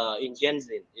dyes in Gen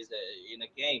Z is in a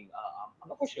game. I'm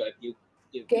not sure if you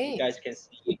guys can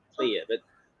see it clear, but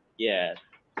yeah.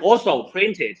 Also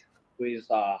printed with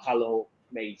HALOT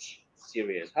Mage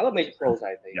series. HALOT Mage Pros,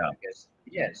 I think. I guess.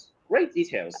 Yes. Great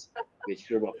details with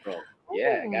Turbo Pro.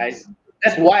 Yeah, guys.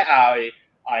 That's why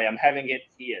I am having it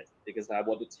here, because I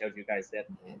want to tell you guys that.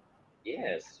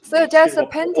 Yes. So just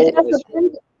painted.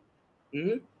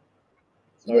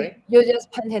 Sorry. You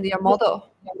just painted your model.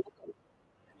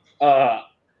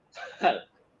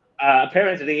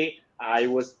 Apparently I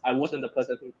wasn't the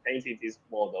person who painted this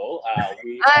model.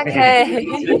 Okay.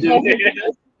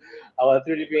 Our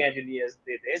 3D engineers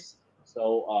did this,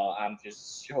 so I'm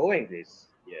just showing this.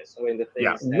 Yeah, showing the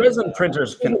things. Yeah, resin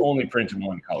printers can only print in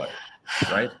one color,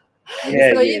 right?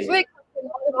 Yeah. So if we could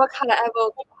multiple color, I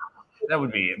will. That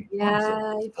would be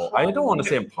impossible. I don't want to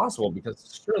say impossible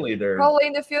because surely they're probably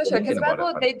in the future, because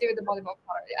they do the multiple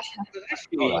color. Yeah.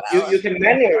 Actually, you can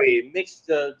manually mix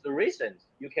the resins.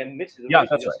 You can mix the resin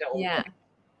that's yourself. Right.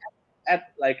 Yeah.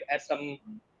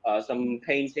 Add some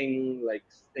painting like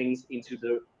things into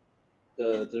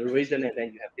the resin, and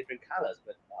then you have different colors.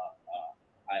 But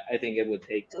I think it would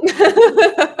take.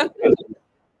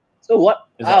 So what?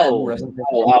 Oh!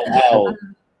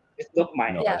 It's not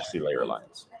mine. No, I see layer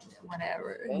lines.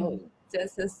 Whatever.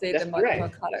 Just to see the multiple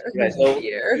color. Right. So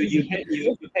you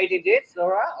painted it,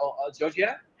 Zora or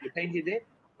Georgia? You painted it?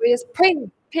 We just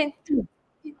paint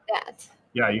that.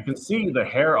 Yeah, you can see the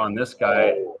hair on this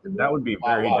guy. That would be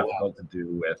very difficult to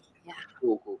do with. Yeah.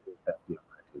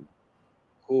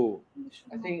 Cool.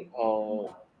 I think.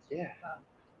 Yeah.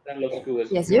 That looks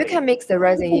good. Yes, you can mix the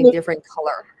resin in different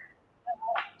color.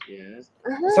 Yes.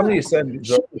 Somebody said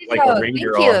like a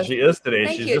reindeer. Oh, she is today.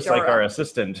 She's just like our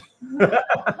assistant.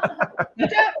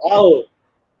 Oh,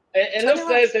 it looks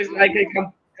like there's like a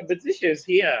competitions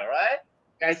here, right?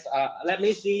 Guys, let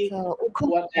me see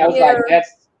what else I get.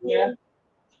 Yeah.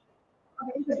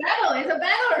 It's a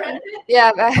battle, right?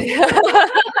 Yeah.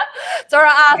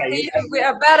 Zora asked if we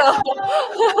are battle.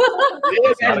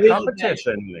 It's not a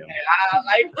competition.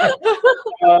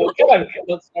 Come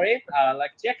on, sorry.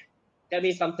 Like Jack. Get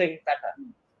me something better.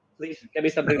 Please, get me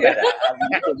something better.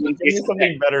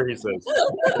 Something better, he says.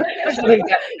 Something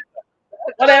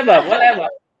better. Whatever.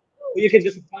 You can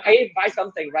just buy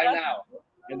something right now.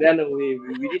 And then we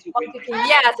need to win.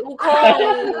 Yes,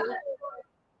 Wukong.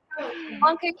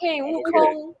 Monkey King,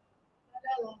 Wukong.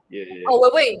 Yeah.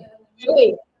 Oh, wait.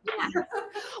 Yeah.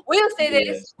 We'll say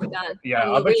this. We're done.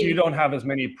 Yeah, I bet you don't have as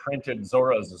many printed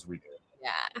Zoras as we do.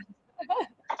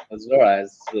 Yeah. Zora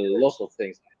has lots of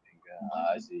things.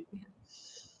 I see.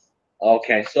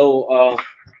 Okay, so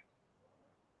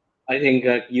I think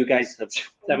you guys have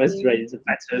demonstrated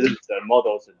better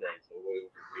models today. So we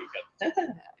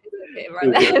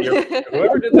okay,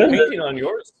 whoever did the painting on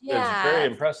yours is very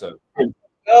impressive.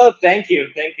 Oh, thank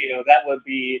you. That would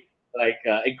be like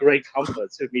a great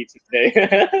comfort to me today.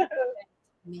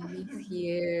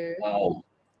 Here. Wow,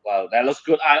 that looks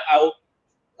good.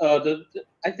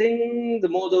 I think the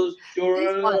model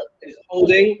Jura is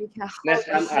holding. Next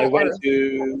time I went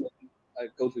to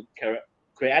go to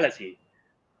Creality,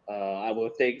 I will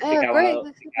take out a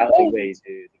way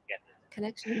to get it.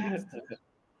 Connection.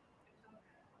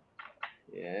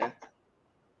 Yeah.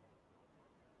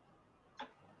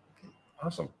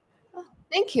 Awesome.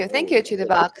 Thank you, CHITU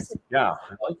Box. Yeah, I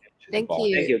like it. Thank Ball.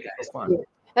 you. Thank you, guys. So fun.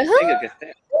 Thank you, guys.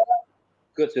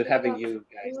 Good to having you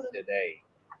guys today.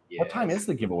 What time is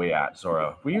the giveaway at,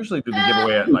 Zora? We usually do the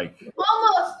giveaway at like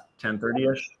Almost.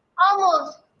 10:30ish.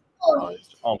 Almost. Oh,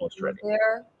 it's almost ready.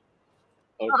 There.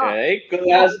 Okay, good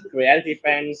luck, Creality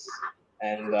fans,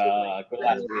 and good luck with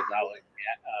our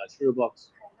TSHIRT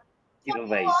box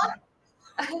giveaways.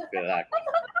 Good luck. I'm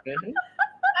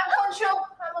control.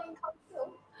 I'm in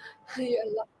control.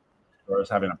 Yeah. Zora's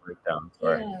having a breakdown.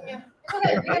 Sorry. Yeah.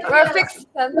 Okay. We'll fix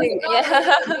something. Yeah.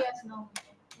 Yes, no.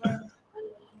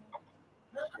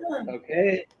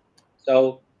 Okay,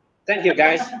 so thank you,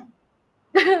 guys.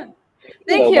 Thank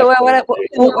you.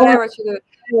 Whatever to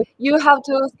do, you have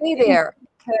to stay there.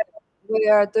 'Cause we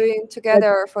are doing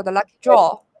together for the lucky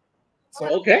draw. So,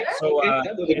 Okay. So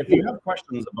that will be if you have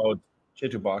questions about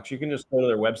CHITU Box, you can just go to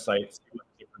their website, see what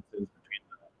the difference is between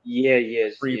the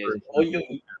yes, free yes. version Or and you,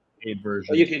 the paid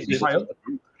version. or you can just try out the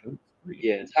free version. It's free.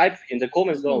 yeah, type in the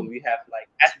comment zone. We have like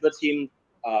expert team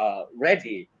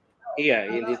ready here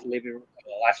in this living room,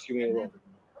 live streaming room.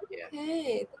 Yeah.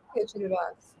 Hey, thank you, CHITU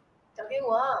Box. Talking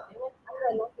what?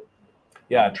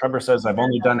 Yeah, Trevor says, I've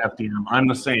only done FDM. I'm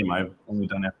the same. I've only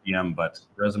done FDM, but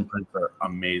resin prints are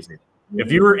amazing.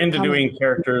 If you were into doing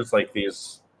characters like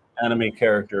these anime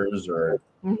characters or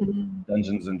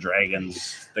Dungeons and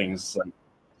Dragons, things like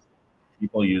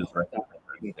people use resin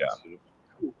printers. Yeah.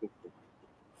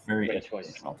 Very Great choice.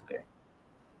 educational today.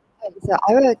 So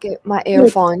I will give my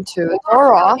earphone to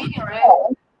Zora.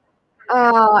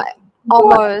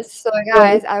 Almost. So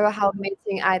guys, I will have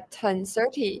meeting at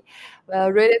 10:30.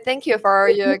 Well, really thank you for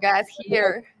you guys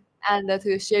here and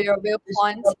to share your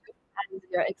viewpoints and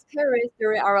your experience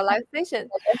during our live session.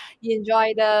 You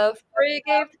enjoy the free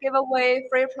gift giveaway,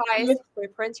 free prize, free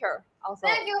printer. Also,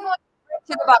 Thank you for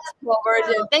CHITU Box Pro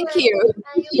version. Thank you.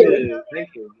 Thank you.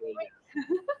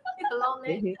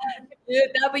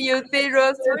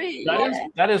 W03.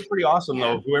 That is pretty awesome,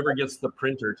 though. Whoever gets the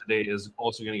printer today is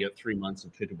also going to get 3 months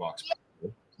of CHITU Box.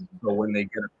 So when they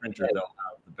get a printer, they'll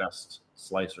have the best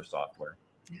slicer software.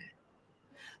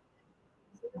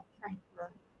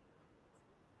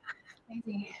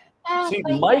 See,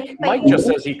 Mike just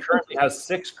says he currently has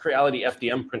 6 Creality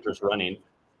FDM printers running.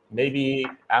 Maybe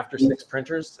after 6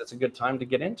 printers, that's a good time to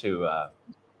get into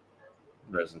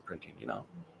resin printing, you know.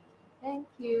 Thank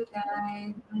you,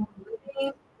 guys.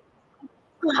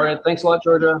 All right, thanks a lot,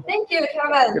 Georgia. Thank you,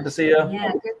 Kevin. Good to see you.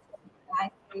 Yeah, good. Bye.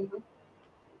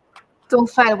 Don't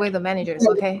fight with the managers,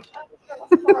 okay?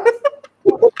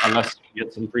 Unless you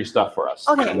get some free stuff for us.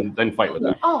 Okay. And then fight with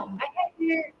them. Oh, I have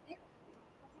here.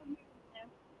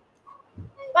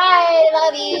 Bye,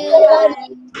 love you.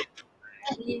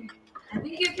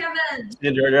 Thank you, Kevin.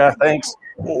 Hey, Georgia. Thanks.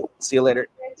 See you later.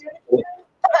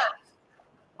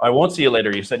 I won't see you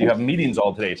later. You said you have meetings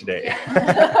all today.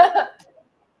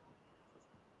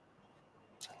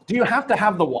 Do you have to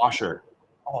have the washer?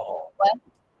 Oh, What?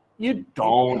 You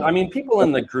don't. I mean, people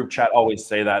in the group chat always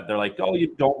say that. They're like, oh,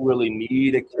 you don't really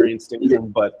need a curing station,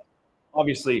 but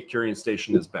obviously a curing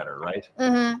station is better, right?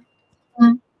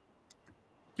 Mm-hmm.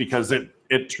 Because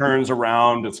it turns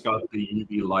around, it's got the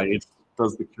UV light,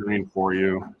 does the curing for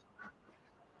you,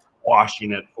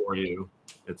 washing it for you.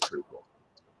 It's pretty cool.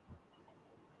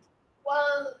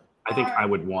 Well, I think I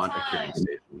would want a curing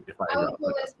station if I I will ever.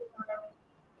 put this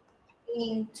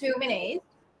in 2 minutes.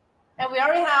 And we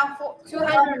already have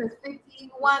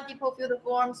 251 people fill the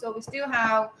form, so we still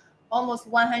have almost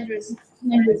 100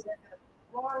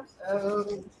 forms.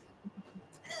 So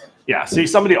Yeah, see,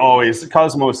 somebody always,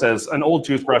 Cosmo says, an old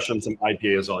toothbrush and some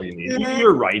IPA is all you need.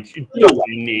 You're right. You don't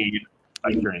need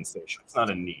a curing station. It's not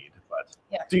a need, but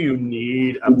do you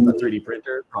need a 3D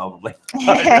printer? Probably.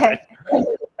 I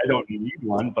don't need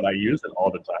one, but I use it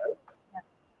all the time.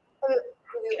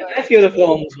 Can I fill the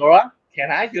form, Zora?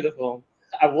 Can I fill the form?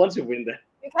 I want to win that.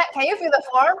 can you fill the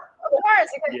form? Of course,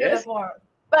 you can fill the form.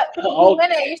 But Oh, when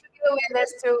you should fill in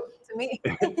this to me.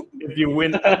 If you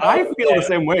win, I feel the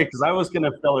same way because I was going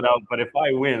to fill it out, but if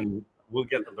I win, we'll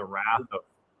get the wrath of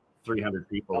 300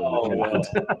 people. Oh, in the wow.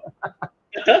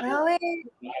 chat. Really?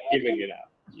 I'm giving it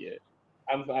up. Yeah.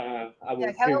 I will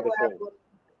Yeah, fill the Carol, form.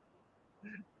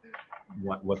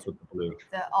 What's with the blue?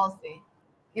 the Aussie.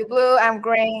 You blue, I'm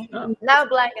green. Oh. Now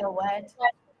black and white.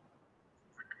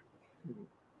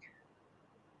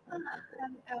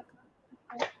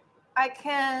 I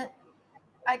can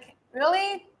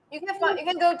really. You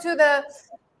can go to the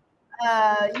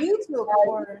YouTube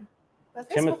or the Facebook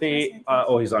Timothy, person.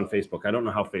 oh, he's on Facebook. I don't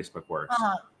know how Facebook works.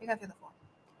 You can fill the form.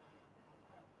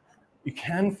 You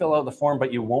can fill out the form,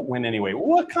 but you won't win anyway.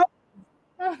 What kind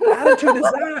of attitude is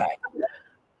that?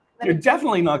 You're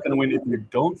definitely not going to win if you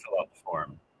don't fill out the form.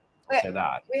 I'll say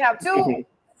that. We have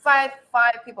five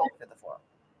people for the forum.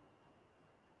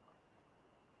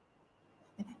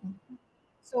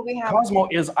 So we have Cosmo,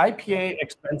 is IPA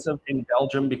expensive in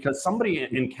Belgium? Because somebody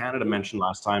in Canada mentioned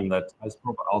last time that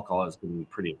isopropyl alcohol has been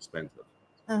pretty expensive.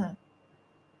 It's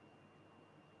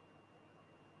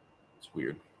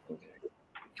weird.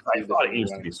 I thought it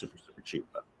used to be super, super cheap.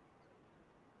 But...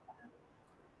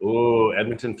 Oh,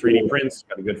 Edmonton 3D Prints.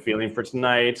 Got a good feeling for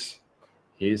tonight.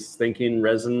 He's thinking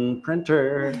resin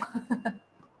printer.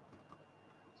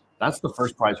 That's the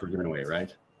first prize we're giving away,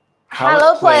 right?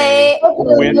 HALOT Play.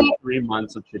 Win 3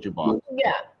 months of CHITU box.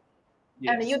 Yeah.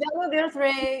 Yes. And you download your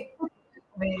three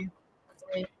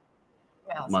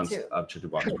Months of CHITU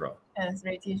box pro. and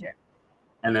 3 t-shirts.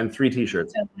 And then 3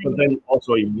 t-shirts. But then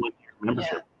also a 1 year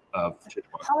membership of CHITU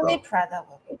box How pro. many prizes that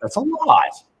will be? That's a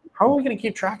lot. How are we going to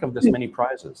keep track of this many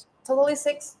prizes? Totally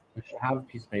 6. We should have a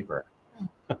piece of paper.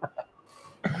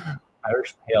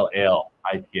 Irish Pale Ale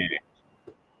IPA.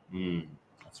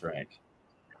 That's right.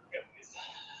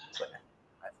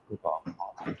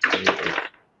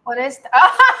 What is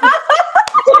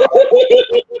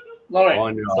Lauren, Oh,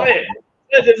 no. say it.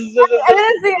 I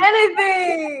didn't see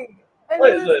anything.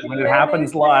 When it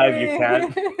happens live, you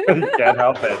can't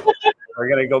help it. We're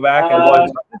gonna go back and watch.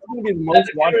 It's gonna be the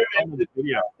most watched on the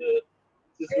video.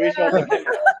 Just reshot the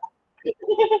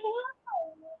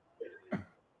camera.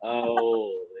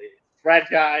 Oh,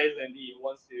 franchise, and he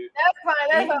wants to. That's fine.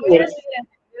 That's fine. Yes.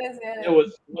 Yes. It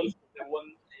was once the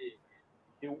one.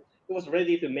 He was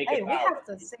ready to make Hey, it we out. have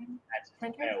the same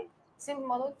printer, same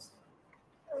models.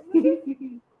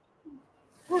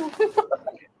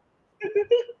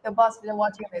 The boss didn't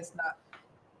watch you. It's not.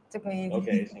 It's okay.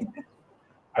 Okay.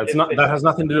 That's not. That has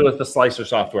nothing to do with the slicer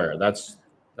software. That's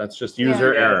just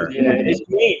user error. Yeah, it's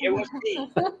me. It was me.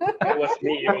 It was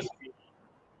me. It was me.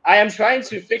 I am trying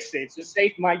to fix it to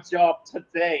save my job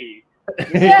today.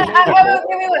 Yeah, I will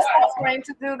give you a software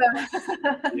to do them.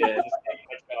 Yeah, just save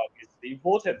my job. It's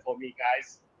important for me,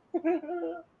 guys.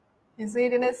 You see,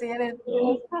 didn't see it.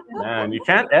 Man, you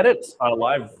can't edit a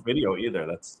live video either.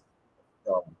 That's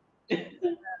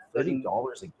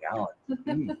 $30 a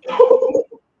gallon.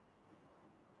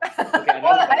 Okay,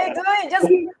 What are you doing? Just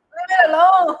leave it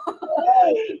alone.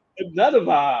 Another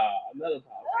bar.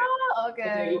 Oh,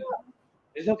 okay.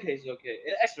 It's okay.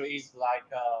 It actually is like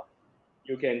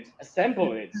you can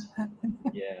assemble it.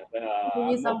 Yeah, but You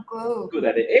need I'm some not glue. good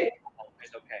at it.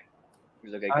 It's okay.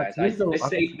 It's okay, guys. Can we go Let's up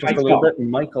say just a little bit.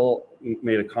 Michael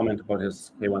made a comment about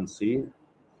his K1C.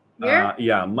 Here?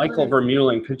 Yeah, Michael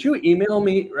Vermeulen. Could you email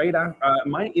me right after?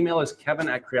 My email is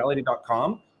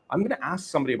kevin@creality.com. I'm going to ask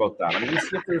somebody about that. I'm going to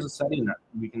see if there's a setting that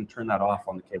we can turn that off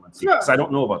on the K1C. Because I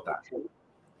don't know about that.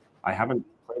 I haven't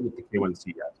played with the K1C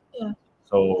yet. Yeah.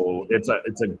 So it's a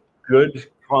good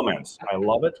comment. I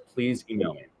love it. Please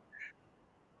email me.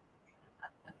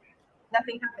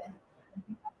 Nothing happened.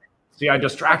 See, I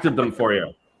distracted them for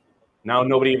you. Now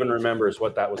nobody even remembers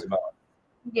what that was about.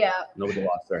 Yeah. Nobody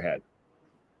lost their head.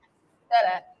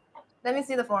 Let me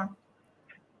see the form.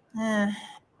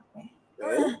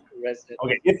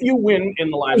 Okay, if you win in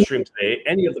the live stream today,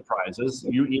 any of the prizes,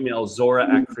 you email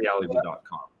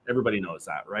zora@creality.com. Everybody knows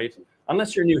that, right?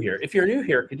 Unless you're new here. If you're new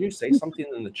here, could you say something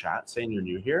in the chat saying you're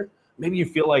new here? Maybe you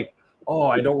feel like, oh,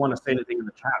 I don't want to say anything in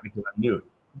the chat because I'm new.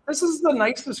 This is the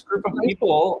nicest group of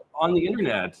people on the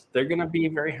internet. They're going to be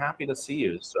very happy to see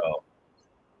you. So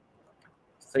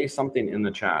say something in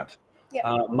the chat.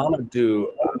 Yeah. Mama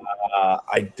Do,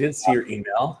 I did see your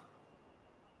email.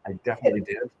 I definitely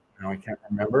did. Now I can't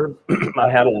remember. I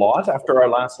had a lot after our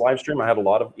last live stream. I had a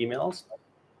lot of emails,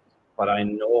 but I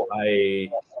know I'm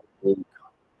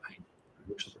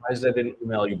surprised I didn't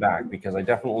email you back because I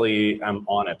definitely am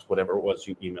on it, whatever it was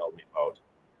you emailed me about.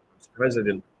 I'm surprised I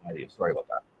didn't reply to you. Sorry about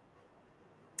that.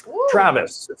 Ooh.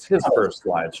 Travis, it's his first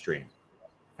live stream.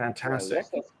 Fantastic.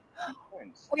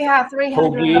 We have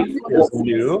 300. Hoagie is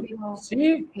new.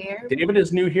 See, Here. David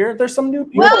is new here. There's some new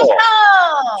people. Welcome.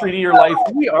 3D Your Life,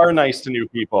 we are nice to new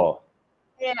people.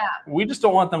 Yeah. We just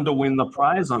don't want them to win the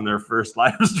prize on their first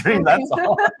live stream, that's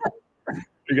all.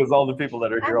 Because all the people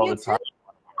that are here all the time.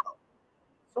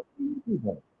 So many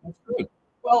people. That's great.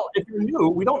 Well, if you're new,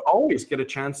 we don't always get a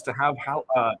chance to have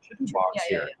CHITU Box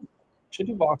here.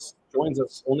 CHITU Box joins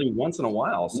us only once in a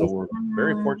while, so we're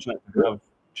very fortunate to have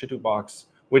CHITU Box,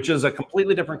 which is a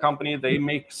completely different company. They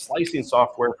make slicing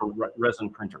software for resin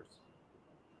printers.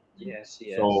 Yes.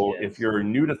 So if you're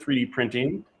new to 3D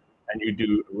printing and you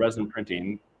do resin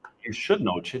printing, you should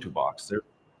know CHITU Box. They're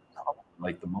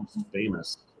like the most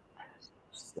famous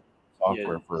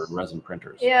software for resin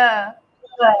printers. Yeah.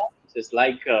 Just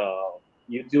like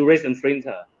you do resin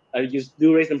printer. You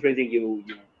do resin printing, you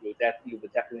you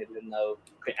would definitely know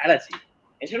Creality.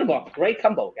 And CHITU, great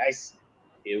combo, guys.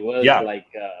 It was like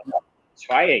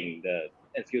trying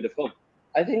and feel the foam.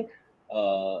 I think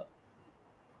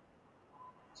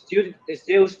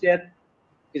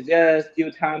is there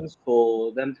still times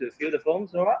for them to feel the foam,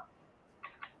 Zora?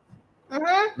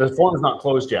 The forum is not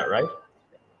closed yet, right?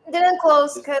 Didn't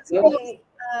close because we.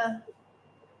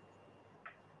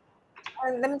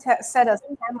 Let me set a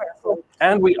timer for.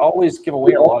 And we always give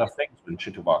away a lot of things when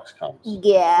CHITU Box comes.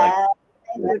 Yeah.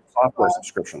 Like software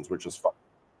subscriptions, which is fun.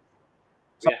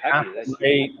 So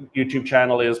my YouTube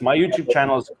channel is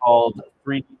called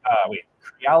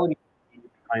Creality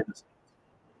Behind the Scenes.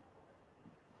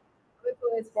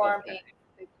 Quickly form in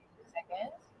 52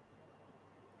 seconds.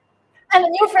 And the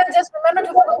new friend, just remember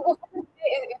to follow.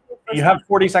 You have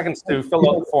 40 seconds to fill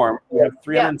out the form. We have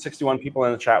 361 people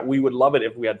in the chat. We would love it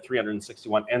if we had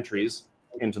 361 entries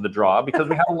into the draw because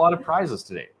we have a lot of prizes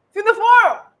today. Fill the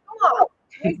form. Come on.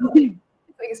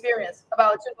 Experience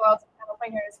about CHITU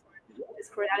printers for this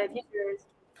Creality teachers.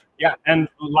 Yeah, and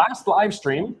last live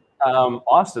stream,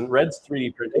 Austin, Red's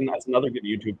 3D Printing, that's another good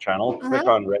YouTube channel. Click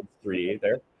on Red's 3D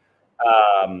there.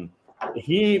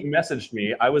 He messaged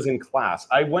me. I was in class.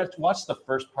 I went to watch the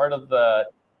first part of the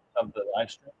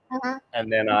live stream,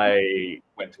 and then I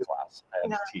went to class. I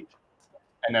had to teach,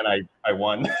 and then I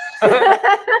won.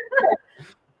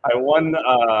 I won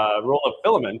a roll of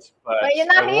filament, but it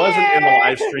wasn't in the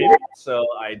live stream, so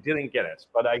I didn't get it.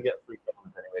 But I get free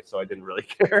filament anyway, so I didn't really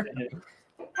care.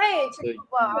 Hey, CHITU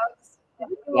Box.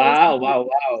 Wow.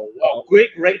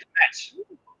 Great match.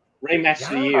 Great match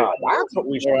to you. That's what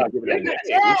we should be giving away. We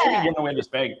should be giving away this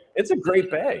bag. It's a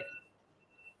great bag.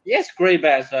 Yes, great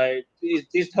bag.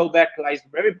 This tote bag is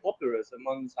very popular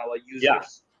amongst our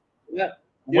users. Yeah.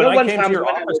 When I came to your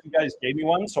office, you guys gave me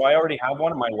one, so I already have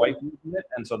one, and my wife used it,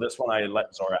 and so this one I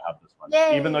let Zora have this one.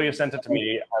 Yay. Even though you sent it to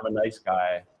me, I'm a nice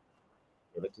guy.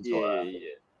 Give it to Zora.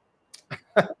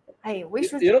 Hey, we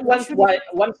should. Once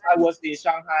I was in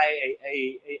Shanghai,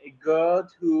 a girl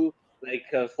who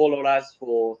followed us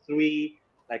for 3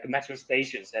 metro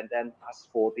stations and then asked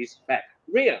for this bag.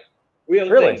 Real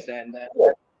things, and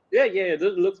it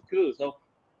looks cool. So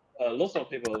lots of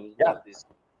people love this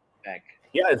bag.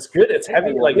 Yeah, it's good. It's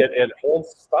heavy. Like it holds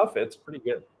stuff. It's pretty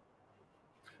good.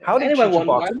 How did CHITU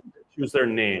Box choose their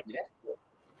name?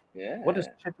 Yeah. What does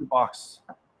CHITU Box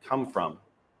come from?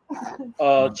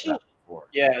 CHITU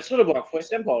Box. For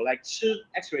example, CHITU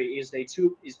actually is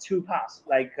two parts.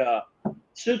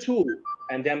 CHITU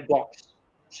and then box.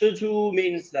 CHITU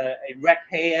means a red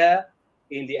hair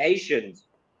in the Asian,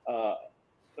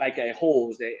 like a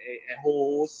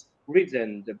horse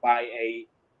ridden by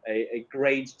a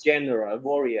great general, a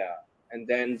warrior, and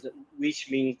then which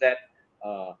means that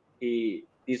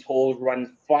this horse runs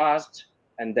fast,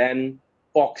 and then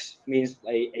box means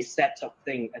a set of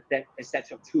things, a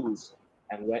set of tools,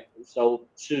 and so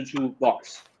CHITU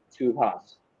Box, 2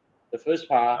 parts. The first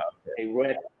part, a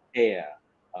red hair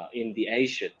in the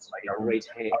Asians, like a red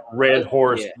hair, a red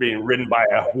horse being ridden by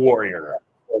a warrior.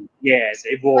 Yes,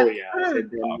 a warrior.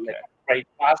 Very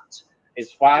fast.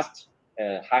 It's fast,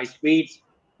 high speed.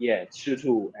 Yeah,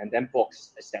 CHITU, and then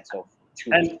box a set of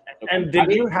tools. And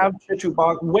did you have CHITU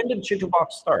Box? When did CHITU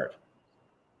Box start?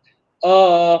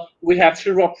 We have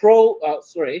CHITU Pro.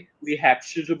 We have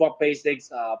CHITU Box Basics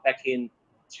back in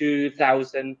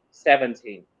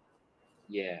 2017.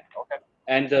 Yeah. Okay.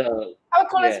 And I'll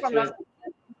call this from now.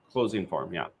 Closing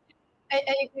form. Yeah. And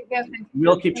you can get.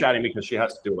 We'll keep chatting because she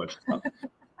has to do it.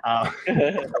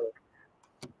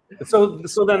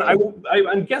 So then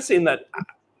I'm guessing that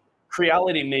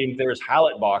Creality named theirs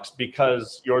HALOT Box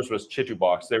because yours was CHITU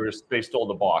Box. They stole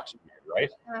the box, right?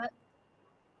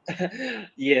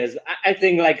 Yes, I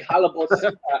think HALOT Box.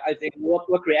 I think what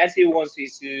Creality wants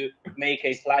is to make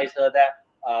a slicer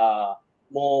that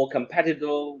more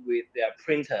compatible with their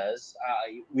printers.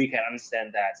 We can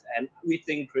understand that, and we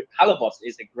think HALOT Box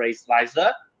is a great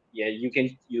slicer. Yeah, you can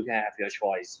have your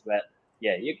choice, but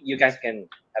yeah, you guys can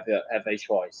have a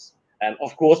choice. And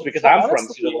of course, because I'm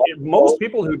honestly, from most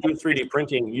people who do 3D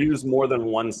printing use more than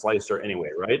one slicer anyway,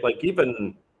 right? Like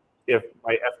even if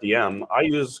my FDM, I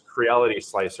use Creality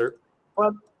slicer,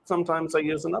 but sometimes I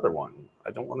use another one.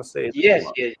 I don't want to say it. Yes.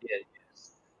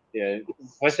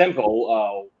 For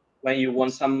example, when you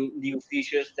want some new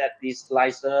features that this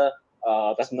slicer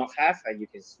does not have, and you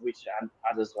can switch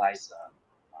other slicer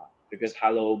because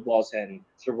HALOT Box and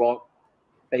CHITU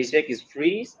Basic is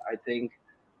free, I think.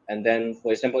 And then,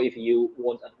 for example, if you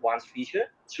want advanced feature,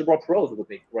 CHITU Pro would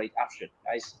be a great option,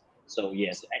 guys. So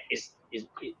yes,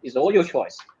 it's all your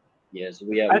choice. Yes,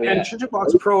 we are. And CHITU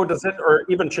Box Pro does it, or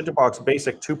even CHITU Box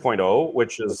Basic 2.0,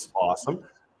 which is awesome.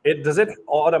 Does it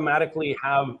automatically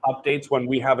have updates when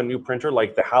we have a new printer,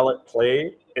 like the HALOT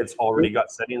Play? It's already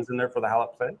got settings in there for the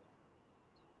HALOT Play.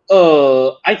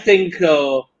 I think,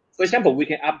 for example, we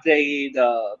can update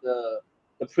the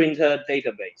printer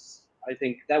database. I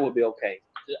think that would be okay.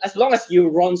 As long as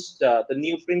you launch the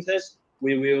new printers,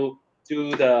 we will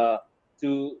do the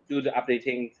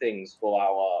updating things for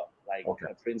our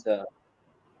printer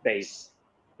base.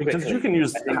 Because quickly.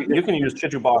 you can use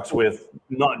CHITU Box with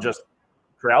not just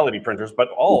Creality printers, but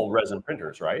all resin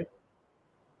printers, right?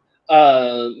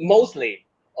 Mostly.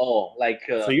 Oh,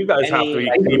 so you guys have to be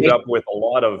teamed up with a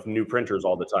lot of new printers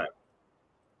all the time.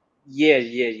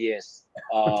 Yes.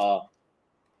 For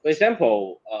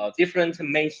example, different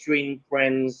mainstream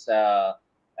brands,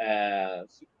 3D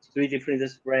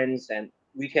printers brands, and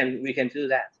we can do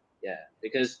that. Yeah,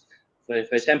 because for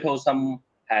example, some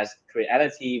has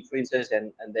Creality printers,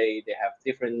 and they have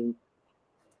different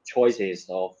choices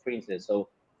of printers. So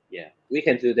yeah, we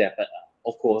can do that. But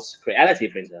of course, Creality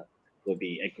printer would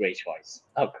be a great choice.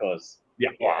 Of course.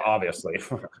 Yeah, well, obviously.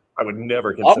 I would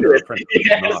never consider a printer.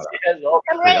 Yes,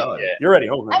 I'm ready. Yeah. You're ready.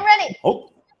 Oh, I'm ready.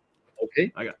 Oh,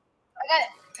 okay. I got it.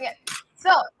 Okay. So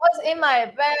what's in my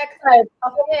bag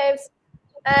of gifts?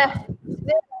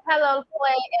 This HALOT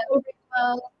Play and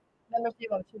 3-month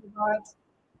membership of CHITU Box.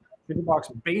 CHITU Box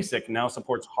Basic now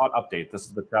supports hot update. This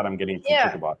is the chat I'm getting from Yeah.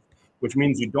 CHITU Box, which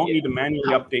means you don't need to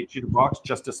manually update CHITU Box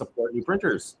just to support new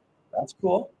printers. That's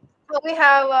cool. So we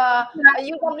have a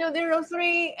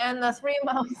UW03 and a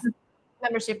 3-month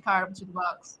membership card of CHITU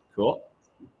Box. Cool.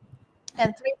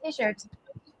 And 3 T-shirts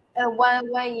and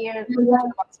 1 year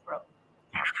CHITU Box Pro.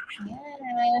 Yeah.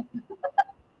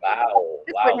 Wow.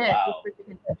 It's Wow. pretty Wow. good.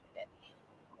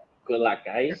 Good luck,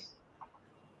 guys.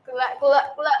 Good luck.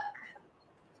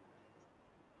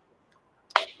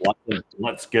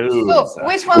 Let's go. So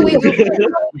which one we do?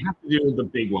 We have to do the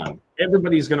big one.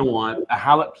 Everybody's going to want a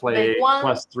HALOT Play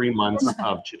plus 3 months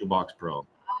of CHITU Box Pro.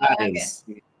 That is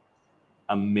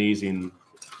amazing.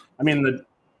 I mean, the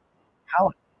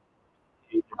HALOT,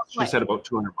 she said about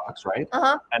 $200, right?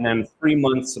 And then 3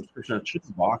 months subscription of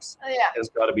CHITU Box has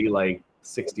got to be like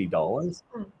 $60.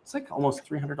 It's like almost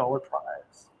 $300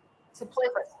 prize. So play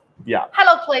first. Yeah.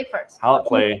 HALOT Play first. HALOT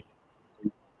Play.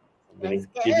 I'm going to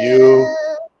give you.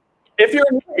 If you're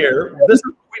new here, this is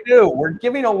what we do. We're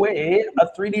giving away a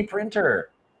 3D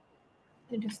printer.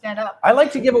 You just stand up. I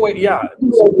like to give away, yeah.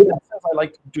 So I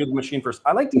like to do the machine first.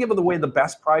 I like to give away the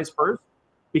best prize first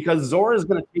because Zora is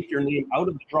going to take your name out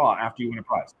of the draw after you win a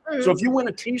prize. So if you win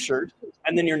a T-shirt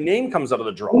and then your name comes out of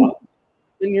the draw,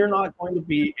 then you're not going to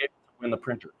be able to win the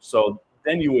printer. So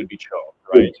then you would be chose,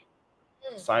 right?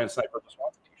 Science Sniper just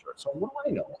wants a T-shirt. So what do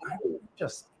I know? I'm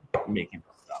just making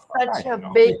stuff up. Such a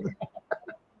big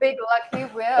lucky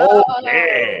wheel.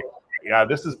 Okay. Yeah,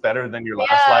 this is better than your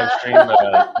last live stream.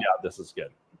 Yeah, this is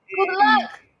good. Good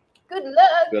luck. Good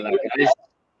luck. Good luck, guys.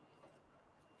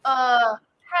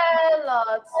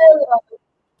 HALOT.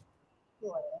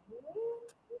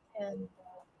 And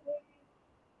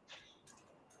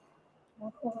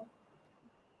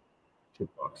CHITU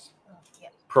Box yeah.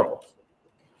 Pro.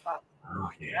 Wow. Oh,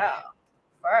 yeah. Yeah.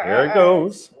 There it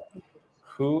goes.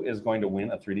 Who is going to win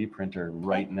a 3D printer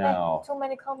right now? So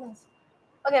many comments.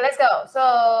 Okay, let's go.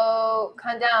 So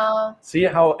count down. See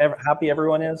how happy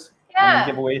everyone is? Yeah. When we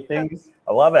give away things.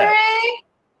 I love it.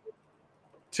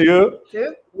 3, 2,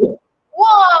 1.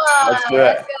 Let's do it.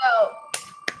 Let's go.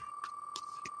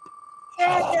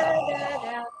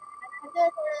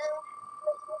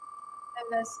 And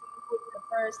let's see who's the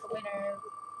first winner.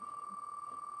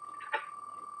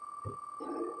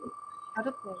 How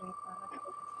to play it.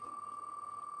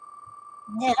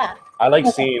 Yeah. I like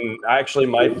seeing, actually,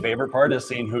 my favorite part is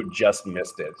seeing who just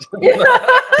missed it.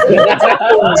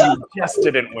 Just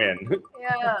didn't win.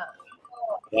 Yeah.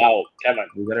 Wow, Kevin.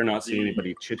 We better not see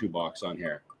anybody CHITU Box on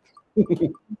here.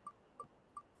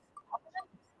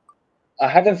 I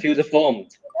haven't filled the form.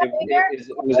 It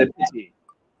was a pity.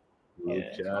 You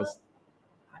just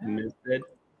missed it.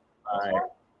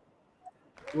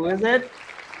 Who is it?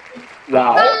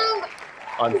 Wow.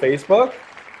 On Facebook?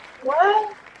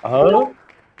 What?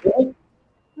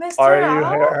 Mr. Are you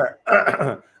here?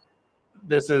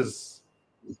 This is.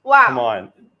 Wow. Come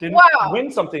on. Didn't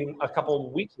win something a couple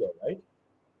of weeks ago, right?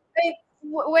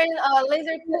 When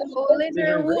laser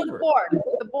wood board,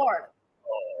 the board,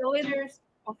 the lasers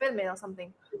or filament or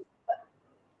something.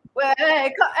 Wait,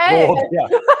 hey. Gold, yeah.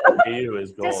 AU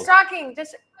is gold. Just shocking.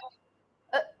 Just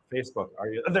Facebook. Are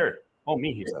you there? Oh,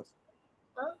 me, he says.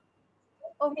 huh?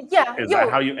 Oh yeah. Is that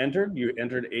how you entered? You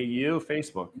entered AU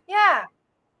Facebook. Yeah.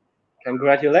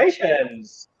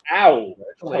 Congratulations. Ow.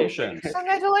 Congratulations.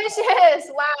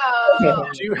 Congratulations! Wow.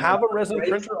 Do you have a resin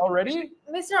printer already?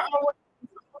 Mr. Owen.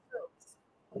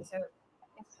 So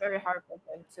it's very hard for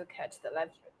him to catch the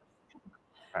live stream.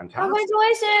 Fantastic.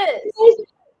 Congratulations!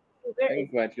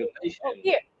 Congratulations. Oh,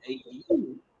 here.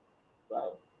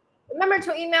 Wow. Remember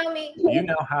to email me. You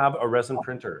now have a resin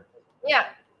printer. Yeah.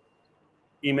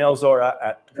 Email Zora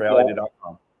at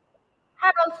Creality.com.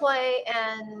 HALOT Play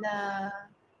and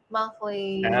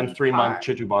monthly. And 3-month card.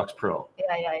 CHITU Box Pro.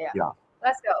 Yeah.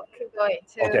 Let's go. Keep going.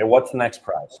 Okay, what's the next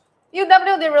prize?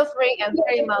 UW03 and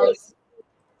 3 months.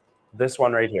 This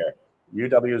one right here.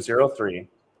 UW03,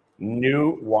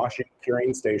 new washing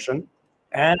curing station,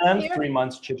 and 3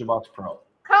 months CHITU Box Pro.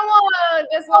 Come on,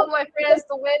 just want my friends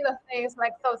to win the things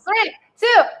like so. 3, 2,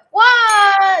 1.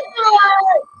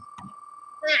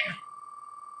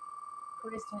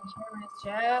 Christian, Terrence,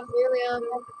 Jeff, William,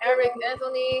 Eric,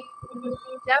 Anthony,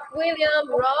 Jeff, William,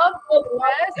 Rob,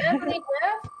 Wes, Anthony,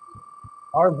 Jeff.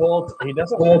 Our vault, he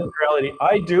doesn't hold Creality.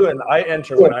 I do, and I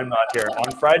enter when I'm not here.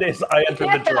 On Fridays, I enter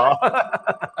the draw.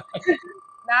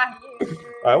 Not here.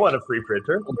 I want a free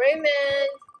printer. Raymond.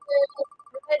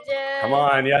 Jeff. Come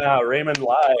on, yeah, Raymond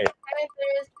lie.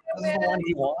 This is the one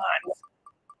he wants.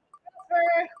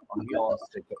 Oh, he always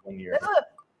take it 1 year.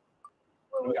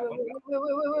 Wait.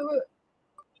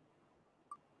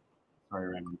 Sorry,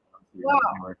 Raymond. Wow.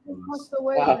 What's the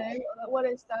word name? What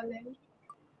is that name?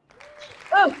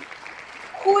 Oh,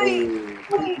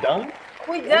 Hui Done?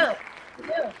 Hui Dang.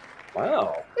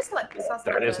 Wow. It's like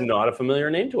That is not a familiar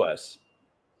name to us.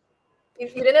 You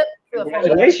did it?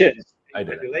 Congratulations. I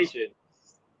did. Congratulations.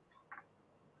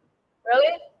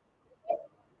 Really?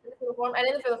 I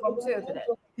didn't fill the form too today.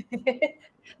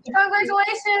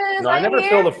 Congratulations! No, I never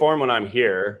fill the form when I'm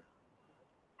here.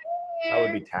 That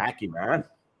would be tacky, man.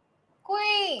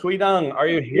 Kui Dang, are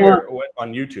you here? What,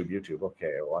 on YouTube?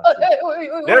 Okay.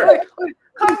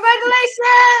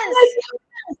 Congratulations!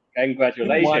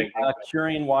 Congratulations.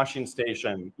 Curing washing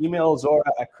station. Email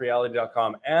Zora at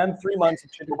Creality.com and 3 months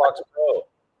of CHITU Box Pro.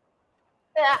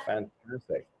 Yeah.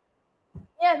 Fantastic.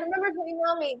 Yeah, remember to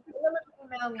email me.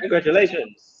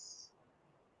 Congratulations.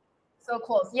 So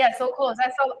close. Yeah, so close. I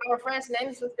saw our friend's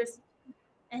name. So this.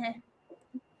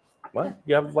 What?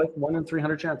 You have like 1 in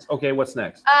 300 chance. Okay, what's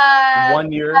next?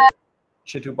 1 year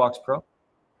CHITU Box Pro.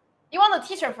 You want the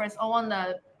t-shirt first or want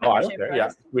the Oh, I don't care.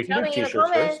 Yeah, we can do t-shirts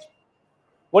comment. first.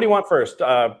 What do you want first?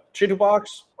 CHITU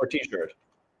Box or t-shirt?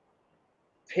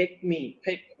 Pick me.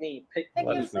 Thank you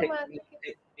so much.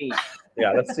 Pick me.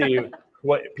 Yeah, let's see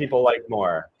what people like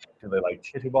more. Do they like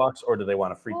CHITU Box or do they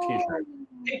want a free t-shirt?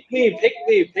 Pick me.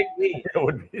 It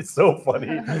would be so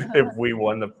funny if we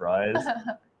won the prize.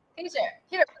 T-shirt.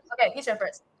 Here. Okay, t-shirt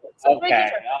first. So Okay.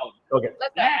 Okay.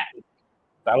 Let's go.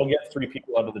 That'll get 3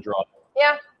 people out of the draw.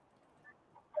 Yeah.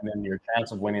 And then your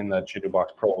chance of winning the CHITU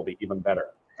Box Pro will be even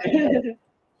better.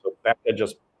 So Becca,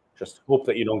 just hope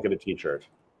that you don't get a t-shirt.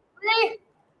 3.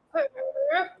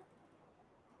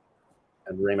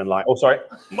 And Raymond lie. Oh, sorry.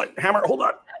 What? Hammer, hold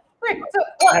on. 3, 2,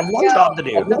 1. I have one job to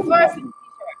do. The first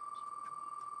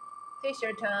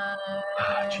t-shirt time.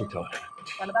 CHITU.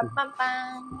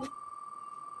 Ba-da-ba-bam-bam.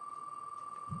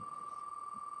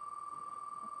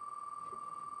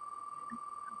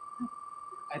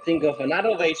 I think of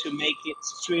another way to make it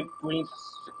screen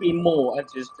more. I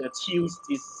just choose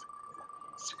this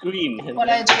screen. And What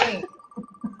are you doing?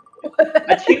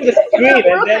 I choose the screen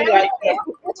and then like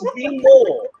spin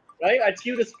more, right? I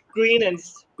choose the screen and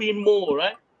spin more,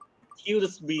 right? Choose the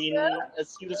screen,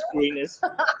 choose the screen is.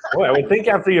 Boy, I would think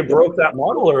after you broke that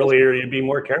model earlier, you'd be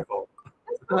more careful.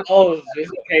 Oh,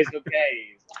 it's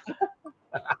okay.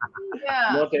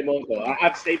 Yeah. Monte.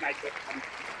 I've saved my trip.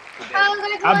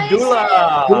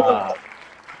 Abdullah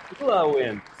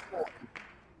wins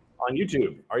on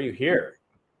YouTube. Are you here?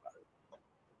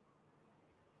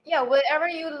 Yeah, wherever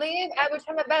you live, I will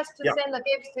try my best to send the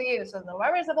gifts to you. So no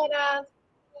worries about that.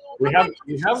 We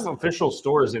have official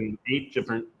stores in 8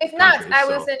 different If not, countries, I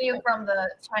will send you from the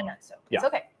China. So it's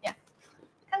okay. Yeah.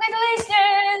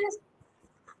 Congratulations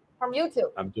from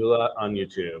YouTube. Abdullah on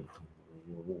YouTube.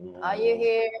 Are you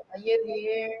here? Are you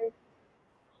here?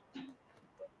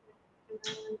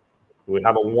 We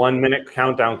have a 1-minute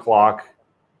countdown clock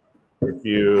if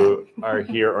you are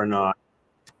here or not.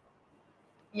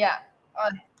 Yeah.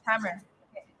 Timer.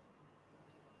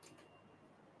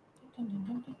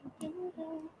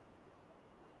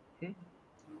 Okay.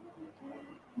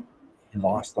 He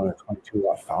lost on a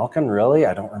 22 Falcon? Really?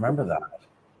 I don't remember that.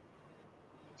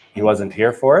 He wasn't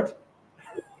here for it?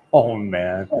 Oh,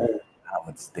 man. That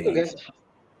would stink. Okay.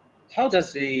 How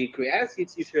does the Creality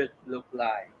t-shirt look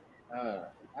like?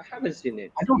 I haven't seen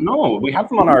it. I don't know. We have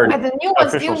them on our And the new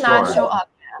ones official still not store. show up.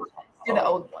 Still the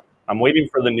old one. I'm waiting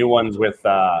for the new ones with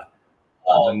the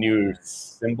new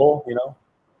symbol, you know?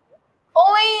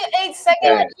 Only 8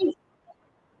 seconds. It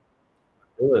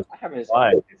I haven't seen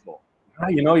Why? it before.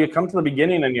 You know, you come to the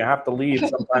beginning and you have to leave.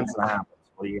 Sometimes it happens.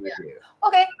 What are you going to do?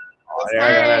 Okay. Oh, It's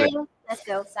yeah. time. Let's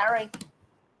go. Sorry.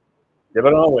 Give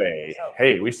it away.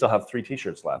 Hey, we still have 3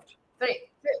 t-shirts left. 3,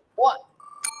 2, 1.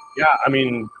 Yeah, I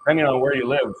mean, depending on where you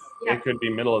live, Yeah. it could be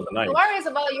middle of the night. No worries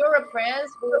about Europe, friends.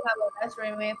 We will have a live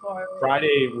streaming for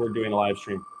Friday, we're doing a live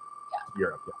stream.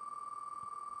 Europe, yeah.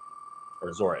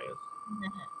 Or Zora is.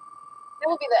 That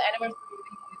will be the anniversary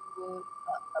with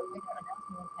a winter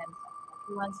announcement and stuff.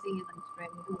 You want to see the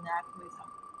stream, you connect with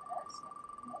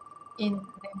in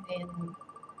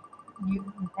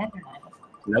Netherlands.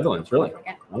 Netherlands, really?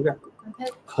 Forget. Okay. Okay.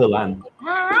 Holland.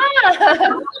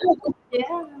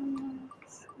 Yeah.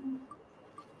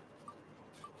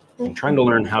 I'm trying to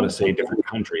learn how to say different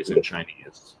countries in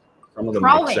Chinese. Some of them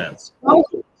Province. make sense. Not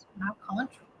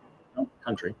country. No,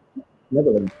 country.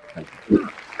 Netherlands. Country.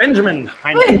 Benjamin Wait,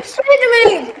 Heinz.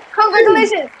 Benjamin!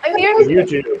 Congratulations! I'm here. You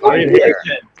too. Right here.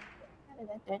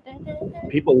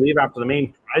 People leave after the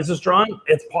main prize is drawn.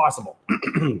 It's possible.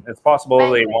 It's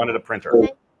possible they wanted a printer.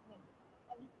 So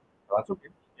that's okay.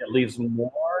 It leaves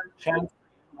more chance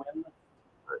to win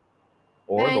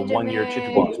or the 1-year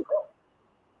CHITU box pro.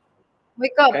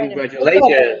 Wake up. Benjamin.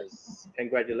 Congratulations.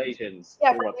 Congratulations.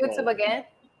 Yeah, from YouTube again.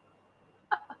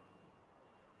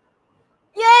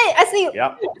 Yay! I see you.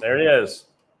 Yep, there it is.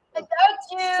 I got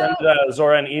you. Send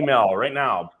Zora an email right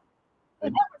now.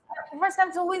 First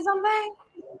time to win something.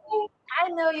 I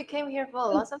know you came here for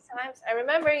lots of times. I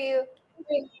remember you.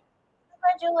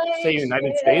 Congratulations. Say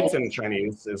United States in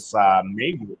Chinese is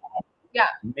Mei. Yeah.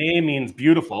 Mei means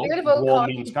beautiful. Beautiful Guo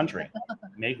country. means country.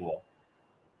 Mei Guo.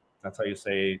 That's how you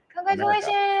say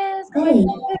Congratulations.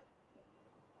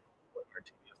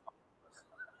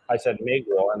 I said Mei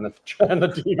Guo, and the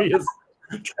TV is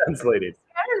translated.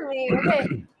 Scared me.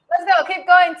 Okay. Let's go. Keep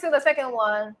going to the second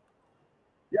one.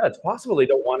 Yeah, it's possible they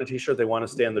don't want a t-shirt. They want to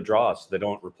stay in the draw, so they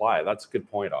don't reply. That's a good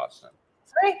point, Austin.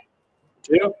 3,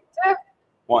 2, 2,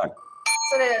 1.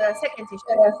 So the second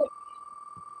t-shirt.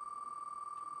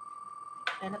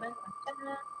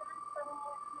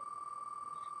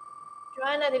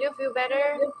 Joanna, did you feel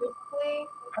better?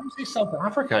 How do you say South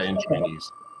Africa in Chinese?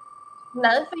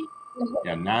 南非.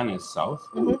 Yeah, Nan is south.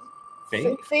 Mhm.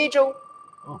 Fei? 非洲.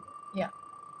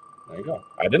 There you go.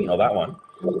 I didn't know that one.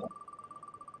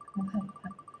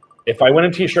 If I win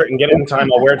a t-shirt and get it in time,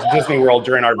 I'll wear it to Disney World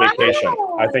during our vacation.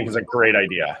 I think is a great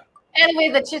idea. And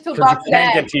with the CHITU Because box you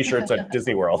can't bag. get t-shirts at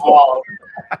Disney World. Oh.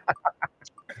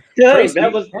 Good. Tracy,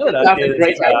 That was Canada that's a is,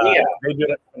 great idea. They do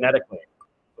it phonetically.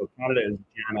 So Canada is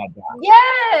Canada.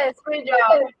 Yes, great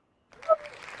job.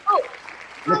 Oh,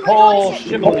 Nicole my gosh.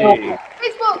 Shively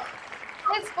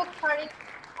Facebook party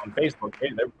on Facebook.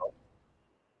 Hey, there we go.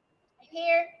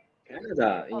 here.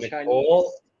 Canada in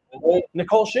Nicole, Chinese.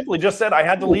 Nicole Shipley just said I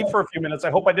had to leave for a few minutes.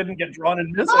 I hope I didn't get drawn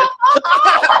and miss it.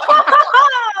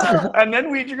 And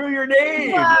then we drew your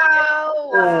name. Wow,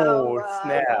 Oh, wow.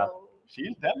 snap.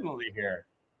 She's definitely here.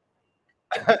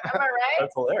 Am I right?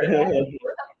 That's hilarious.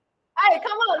 Hey,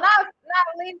 come on, not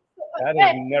leave. That Hey,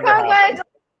 has never happened.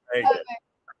 Hey,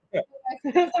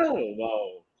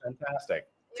 Wow. fantastic.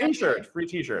 T-shirt, free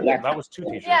t-shirt. Yeah. That was 2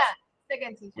 t-shirts. Yeah,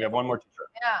 second t-shirt. We have 1 more t-shirt.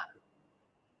 Yeah.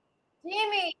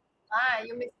 Jimmy,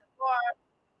 you missed the 4.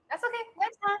 That's okay.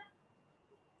 Next time.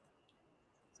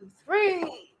 So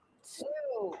 3,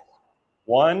 2,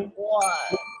 1. 1.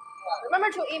 Remember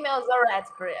to email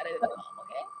zora@creality.com,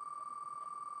 okay?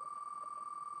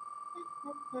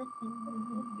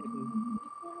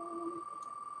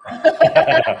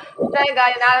 Thank God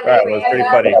you're not a That baby. was pretty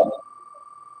funny.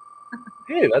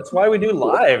 Hey, that's why we do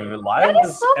live. Live That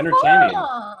is is so entertaining.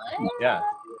 fun. Yeah.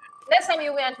 Next time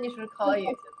you win, Anthony should call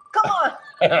you. Come on.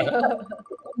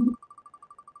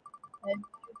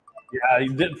 Yeah,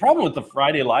 the problem with the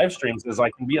Friday live streams is I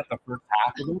can be at the first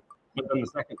half of them, but then the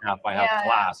second half I have Yeah.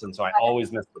 class, and so I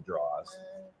always miss the draws.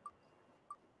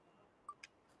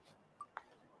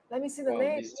 Let me see the Well,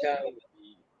 name. this time,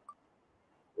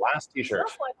 Last t-shirt.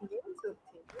 Sounds like YouTube.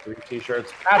 3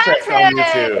 t-shirts. Patrick on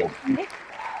YouTube.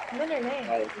 Another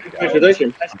name.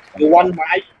 congratulations. You won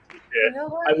my You know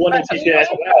what? I won a t-shirt as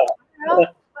well.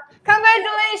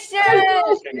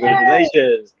 Congratulations!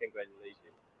 Congratulations. Congratulations.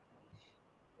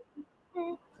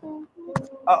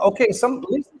 Okay, some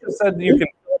Lisa just said you can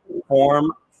fill out the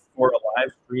form for a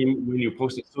live stream when you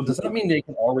post it. So does that mean they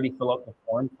can already fill out the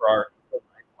form for our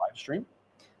live stream?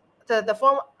 The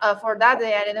form for that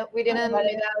day, we didn't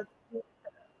read out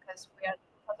because we are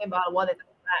talking about what is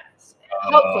Yes.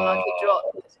 Hopefully, lucky draw.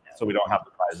 So we don't have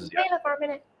the prizes yet. Wait for a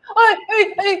minute. Oh,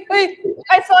 hey!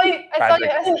 I saw you.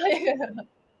 Patrick.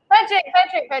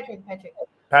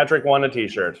 Patrick won a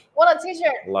T-shirt. Want a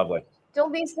T-shirt? Lovely.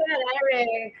 Don't be sad,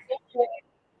 Eric.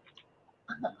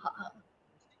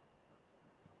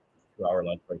 2-hour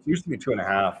lunch break. Used to be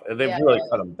 2.5. They've Yeah. really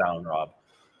cut them down, Rob.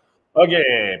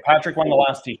 Okay, Patrick won the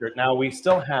last T-shirt. Now we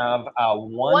still have a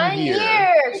 1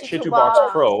 year CHITU Box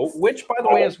Pro, which, by the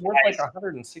way, is worth like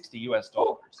 $160 US.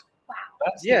 Wow,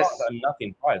 that's not a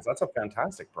nothing prize. That's a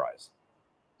fantastic prize.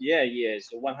 Yeah.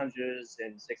 So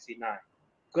 169.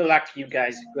 Good luck, you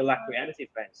guys. Good luck, Creality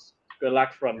fans. Good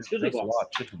luck from CHITU Thanks a Box.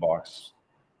 lot, CHITU Box,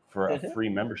 for a free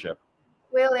membership.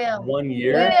 William. 1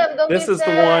 year. William, don't This be is the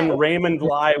sad. one Raymond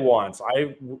Lai wants.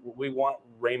 We want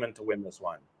Raymond to win this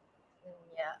one.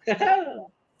 Yeah.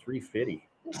 350.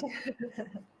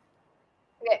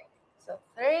 Okay. So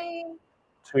 3,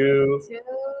 2, 2,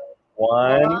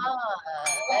 1. 1.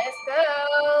 Let's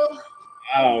go.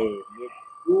 Wow.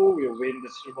 Who will win the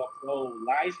Super Pro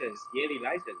license, yearly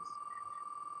license?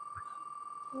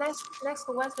 Next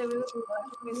Wednesday we will be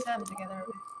watching with Sam together.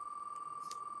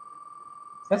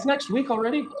 That's next week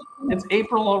already? It's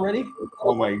April already?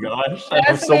 Oh my gosh. I have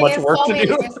That's so me, much it's work to coming,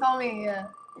 do. It's coming, yeah.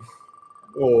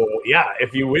 Oh, yeah.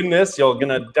 If you win this, you're going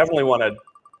to definitely want a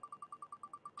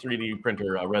 3D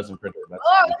printer, a resin printer. That's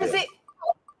Oh, pretty let me good. see.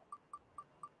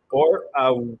 Or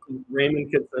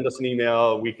Raymond could send us an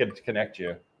email. We could connect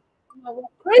you.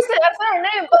 Kristen, that's not her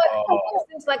name, but Oh. it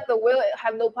seems like the will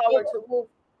have no power to move.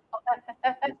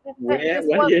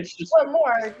 Where? Just one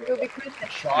more, it will be Kristen.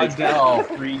 Shawdell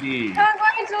 3D.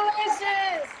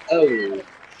 Congratulations! Oh,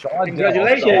 Shawdell,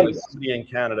 Congratulations. a company in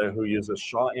Canada who uses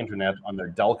Shaw Internet on their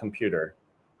Dell computer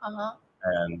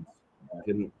and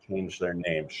didn't change their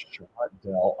name.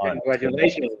 Shawdell on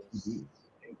congratulations. TV.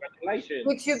 Congratulations.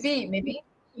 Would you be, maybe?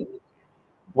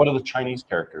 What are the Chinese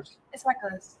characters? It's like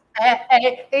this.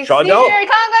 Hey, Shawdell.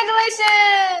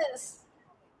 Congratulations!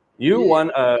 You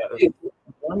won a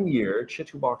 1 year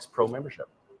CHITU Box Pro membership.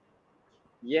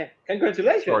 Yeah,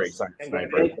 congratulations. Sorry, exactly.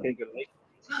 Congratulations.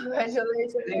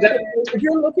 Congratulations. If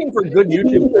you're looking for good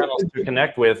YouTube channels to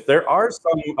connect with, there are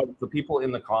some of the people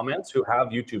in the comments who have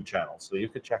YouTube channels, so you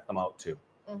could check them out too.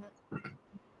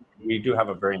 We do have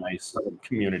a very nice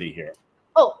community here.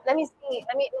 Oh, let me see.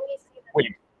 Let me see.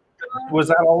 Wait, was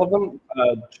that all of them?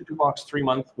 CHITU Box 3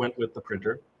 month went with the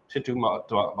printer. CHITU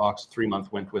Box 3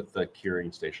 month went with the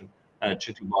curing station. And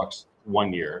CHITU Box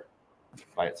 1 year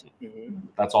by itself.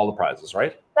 That's all the prizes,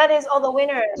 right? That is all the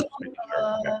winners. Okay.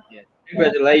 Yeah.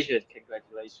 Congratulations.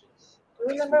 Congratulations.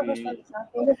 Remember which one is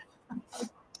happening?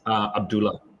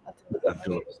 Abdullah.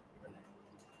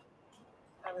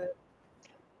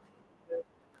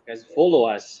 Guys, follow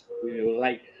us. We will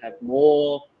like have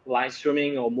more live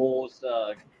streaming or more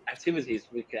activities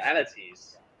with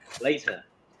Crealities later.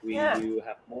 We will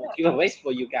have more giveaways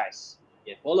for you guys.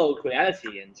 Yeah, follow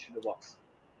Creality and CHITU Box,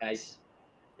 guys.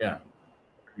 Yeah,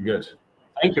 good.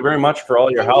 Thank you very much for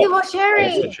all your help. Thank you for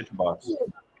sharing. CHITU Box.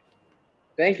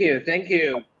 Thank you,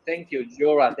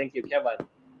 Zora. Thank you, Kevin.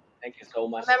 Thank you so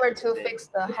much. Remember to fix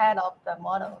the head of the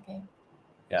model, okay?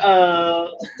 Yeah.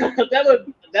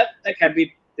 That can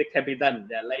be done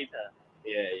later.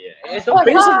 Yeah. So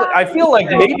basically, I feel like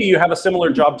maybe you have a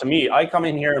similar job to me. I come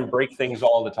in here and break things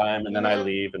all the time, and then I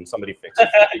leave, and somebody fixes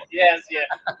it. Yes.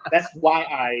 That's why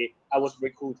I was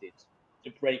recruited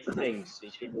to break things.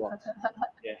 It should work.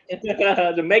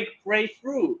 Yeah. To make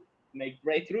breakthroughs.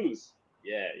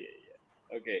 Yeah.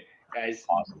 Okay, guys.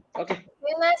 Awesome. Okay. See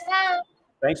you next time.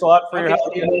 Thanks a lot for your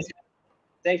help.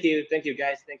 Thank you,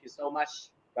 guys. Thank you so much.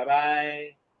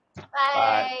 Bye.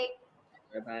 Bye.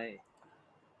 Bye.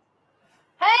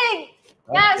 Hey,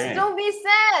 guys, Okay. don't be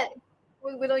sad.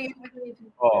 We don't use it.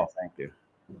 Oh, thank you.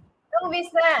 Don't be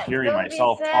sad. Hearing Don't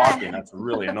myself be sad. talking, that's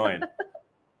really annoying.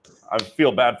 I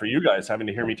feel bad for you guys having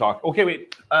to hear me talk. Okay,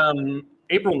 wait.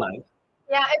 April 9th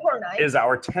Yeah, April 9th. is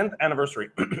our 10th anniversary.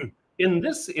 In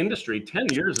this industry, 10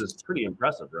 years is pretty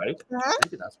impressive, right?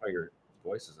 Maybe that's why your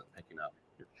voice isn't picking up.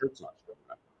 Your shirt's not showing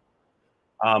up.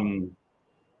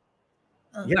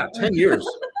 Yeah, 10 years.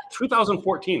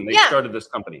 2014, they started this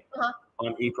company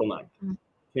on April 9th.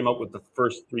 Came up with the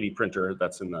first 3D printer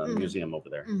that's in the museum over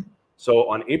there. So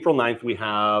on April 9th, we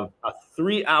have a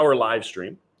 3-hour live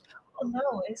stream. Oh,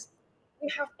 no.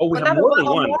 We have more than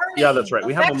one. Morning. Yeah, that's right.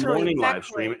 We have Factory, a morning live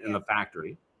factory, stream in the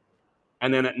factory.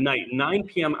 And then at night, 9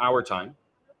 p.m. our time,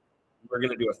 we're going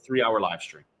to do a 3-hour live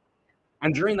stream.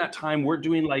 And during that time,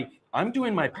 I'm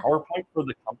doing my PowerPoint for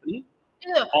the company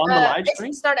on the live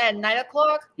stream. Start at 9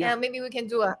 o'clock. Yeah. And maybe we can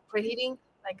do a preheating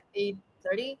like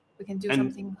 8:30. We can do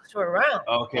something short around.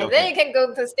 Okay. And then you can go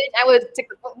to the stage. I will take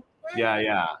the phone. Yeah,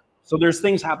 yeah. So there's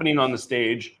things happening on the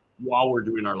stage while we're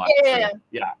doing our live Yeah. stream.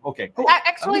 Yeah. Okay. Cool.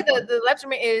 Actually, the live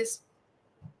stream is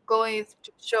going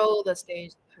to show the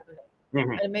stage,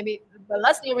 and maybe, but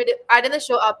last year I didn't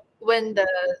show up when the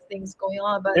thing's going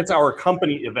on. But it's our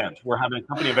company event. We're having a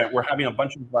company event. We're having a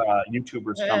bunch of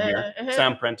YouTubers come here.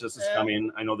 Sam Prentice is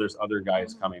coming. I know there's other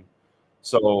guys coming.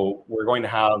 So we're going to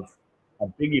have a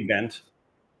big event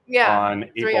on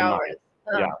April 9th.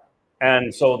 Yeah.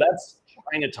 And so that's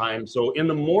China time. So in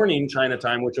the morning, China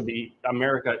time, which will be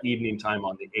America evening time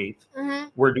on the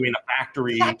 8th, we're doing a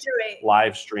factory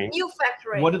live stream. New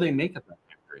factory. What do they make at that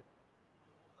factory?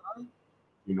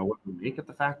 You know what we make at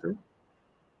the factory?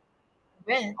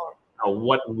 When?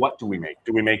 What do we make?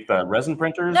 Do we make the resin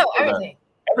printers? No, everything.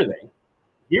 Everything.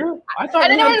 Here? I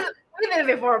never did it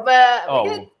before, but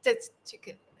it's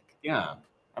chicken. Yeah,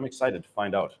 I'm excited to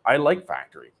find out. I like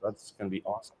factory. That's going to be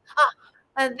awesome.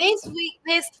 And this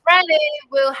Friday,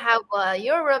 we'll have a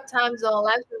Europe time zone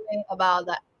live streaming about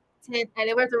the 10th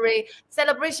anniversary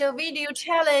celebration video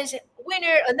challenge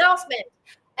winner announcement.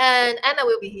 And Anna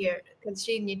will be here because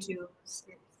she needs to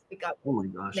speak up. Oh my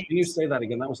gosh. Can you say that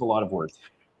again? That was a lot of words.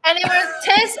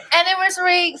 10th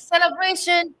anniversary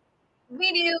celebration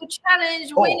video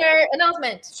challenge winner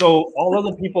announcement. So all of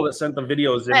the people that sent the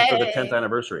videos in for the 10th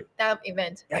anniversary. That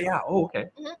event. Yeah. Oh, okay.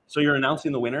 So you're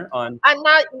announcing the winner on? I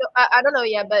don't know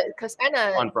yet, but because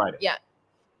Anna. On Friday. Yeah.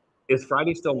 Is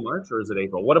Friday still March or is it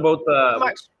April? What about the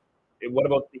March? What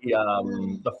about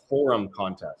the forum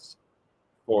contest?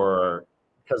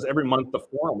 Because every month the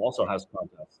forum also has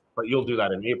contests, but you'll do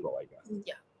that in April, I guess.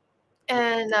 Yeah.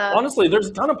 And honestly, there's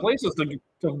a ton of places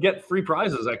to get free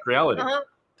prizes at Creality.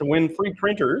 To win free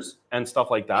printers and stuff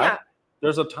like that. Yeah.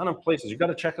 There's a ton of places. You got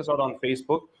to check us out on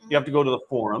Facebook. You have to go to the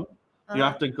forum. You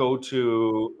have to go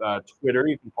to Twitter.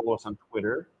 You can follow us on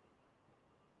Twitter,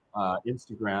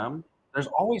 Instagram. There's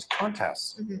always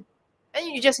contests. And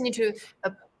you just need to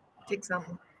take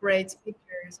some great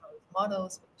pictures of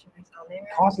models pictures on there.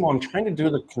 Cosmo, I'm trying to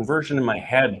do the conversion in my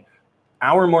head.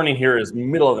 Our morning here is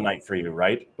middle of the night for you,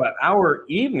 right? But our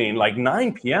evening, like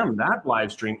 9 p.m., that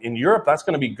live stream in Europe, that's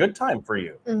going to be good time for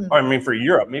you. Or, I mean, for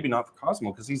Europe, maybe not for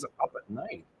Cosmo because he's up at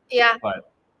night. Yeah.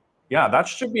 But yeah, that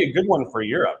should be a good one for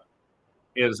Europe,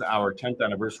 is our 10th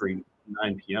anniversary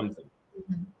 9 p.m. thing.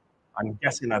 I'm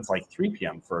guessing that's like 3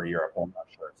 p.m. for Europe. I'm not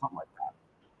sure. Something like that.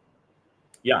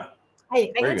 Yeah.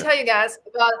 Hey, I can tell you guys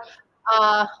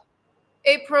about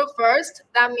April 1st.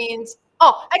 That means...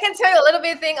 Oh, I can tell you a little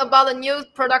bit thing about the new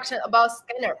production about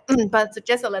scanner, but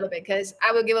just a little bit because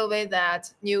I will give away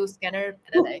that new scanner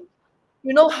today.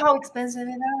 You know how expensive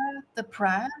it is, the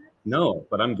price? No,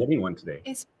 but I'm getting one today.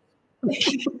 But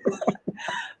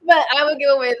I will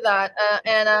give away that,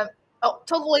 and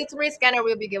totally 3 scanners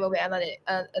will be given away.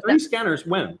 3 scanners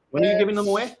when? When are you giving them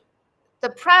away? The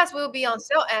price will be on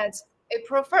sale at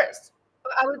April 1st.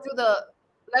 I will do the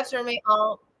live streaming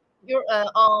on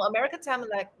American time,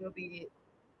 like will be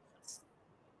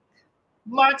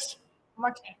March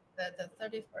 8th, the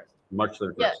 31st. March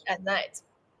 31st. Yeah, at night.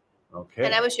 Okay.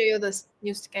 And I will show you this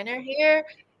new scanner here,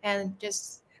 and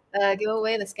just give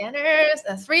away the scanners,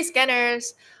 3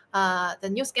 scanners, the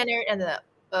new scanner and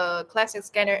the classic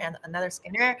scanner and another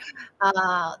scanner.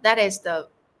 That is the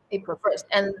April 1st,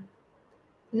 and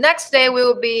next day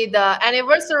will be the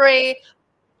anniversary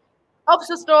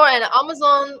Option Store and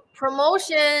Amazon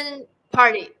promotion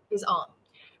party is on.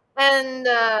 And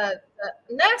the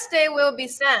next day will be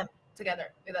Sam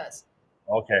together with us.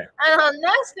 Okay. And the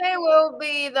next day will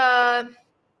be the...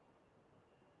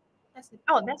 next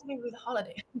week will be the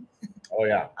holiday. Oh,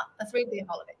 yeah. A 3-day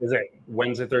holiday. Is it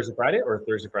Wednesday, Thursday, Friday, or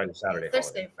Thursday, Friday, Saturday?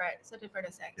 Thursday, Friday, Saturday, Friday,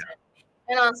 Saturday. Yeah.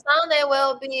 And on Sunday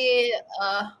will be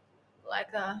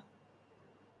like a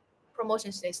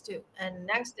promotion stage too, and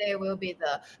next day will be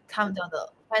the countdown, the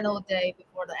final day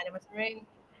before the anniversary,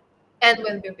 and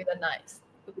when will be the 9th,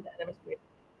 will be the anniversary.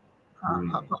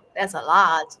 That's a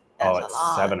lot. That's it's a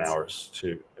lot. 7 hours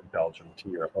to Belgium to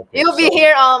Europe. Okay, you'll be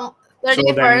here on 31st.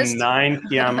 So then 9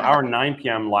 p.m. Our 9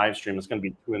 p.m. live stream is going to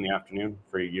be 2 in the afternoon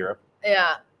for Europe.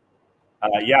 Yeah.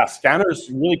 Yeah,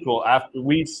 scanners really cool. After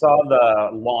we saw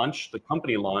the launch, the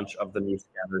company launch of the new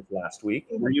scanners last week.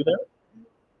 Were you there?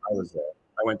 I was there.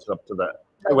 I went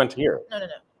I went here. No.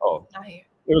 Oh, not here.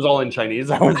 It was all in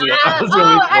Chinese. I was the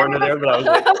only foreigner there, but I was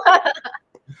like,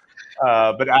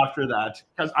 but after that,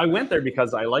 because I went there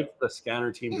because I liked the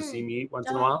scanner team to see me once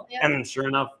in a while. Yeah. And sure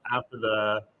enough, after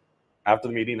the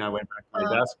meeting, I went back to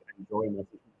my desk and joined my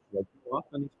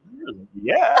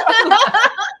yeah.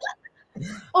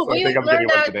 Oh, so I think I'm getting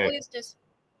one today.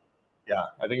 Yeah,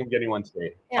 I think I'm getting one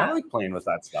today. Yeah. I like playing with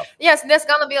that stuff. Yes, there's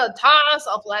gonna be a tons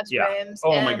of live Yeah. streams.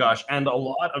 Oh my gosh, and a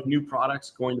lot of new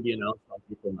products going to be announced on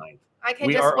April 9th. I can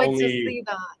We just are wait only- to see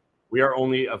that. We are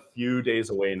only a few days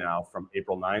away now from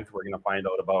April 9th. We're going to find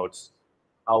out about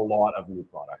a lot of new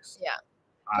products. Yeah.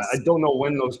 I don't know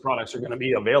when those products are going to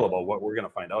be available. What we're going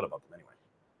to find out about them anyway.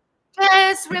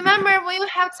 Guys, remember when you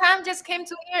have time, just came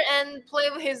to here and play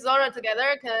with his Zora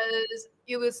together, because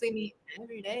you will see me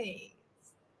every day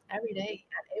at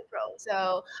April.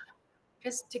 So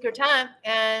just take your time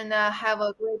and have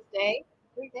a great day.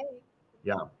 Great day.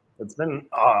 Yeah, it's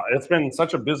been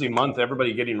such a busy month.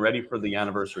 Everybody getting ready for the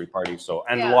anniversary party. So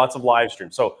and Yeah. lots of live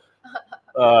streams. So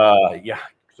yeah,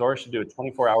 Zora should do a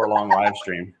 24-hour long live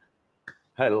stream.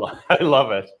 I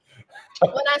love it.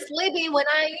 When I'm sleeping, when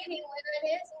I'm eating, when I'm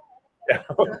dancing.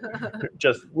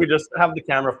 We just have the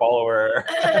camera follow her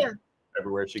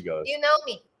everywhere she goes. You know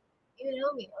me. You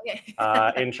know me.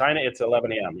 Okay. In China, it's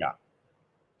 11 a.m. Yeah.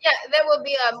 Yeah, there will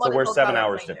be a So we're 7 color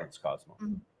hours finder. difference, Cosmo.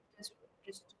 Just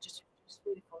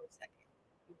wait for a second.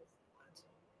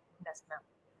 That's now.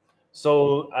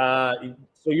 So,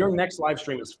 so your next live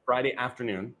stream is Friday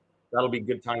afternoon. That'll be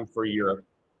good time for Europe.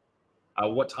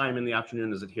 What time in the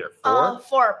afternoon is it here? 4?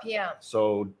 4 p.m.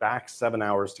 So back 7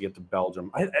 hours to get to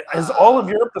Belgium. Is all of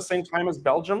Europe the same time as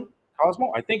Belgium,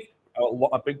 Cosmo? I think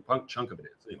a big chunk of it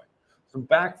is. Anyway, so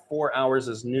back 4 hours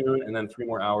is noon, and then 3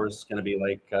 more hours is going to be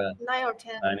like 9 or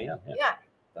 10. 9 a.m. Yeah.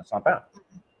 That's not bad.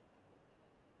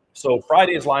 So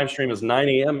Friday's live stream is 9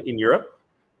 a.m. in Europe,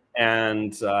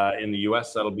 and in the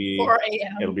U.S. that'll be 4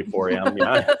 a.m. It'll be 4 a.m.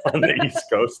 Yeah, on the East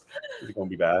Coast. It's gonna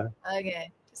be bad. Okay.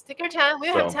 Just take your time. We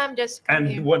have time. Just come And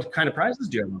here. what kind of prizes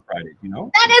do you have on Friday? Do you know?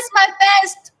 That is my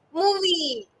best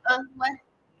movie. What?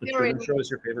 The You Truman already- Show is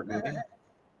your favorite movie.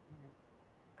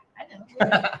 I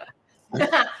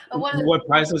know. What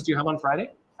prizes do you have on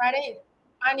Friday? Friday,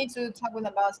 I need to talk with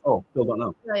the boss. Oh, still don't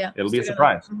know. Yeah. It'll be a Still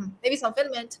surprise. don't know. Maybe some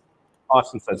filament.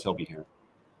 Austin says he'll be here.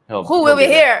 Who will be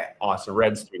here? Austin,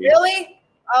 Red's tweeting. Really?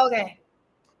 Okay.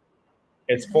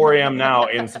 It's 4 a.m. now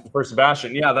for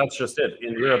Sebastian. Yeah, that's just it.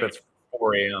 In Europe, it's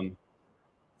 4 a.m.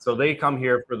 So they come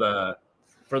here for the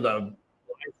live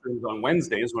streams on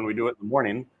Wednesdays when we do it in the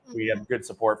morning. We have good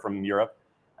support from Europe,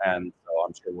 and so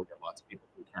I'm sure we'll get lots of people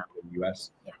from Canada and the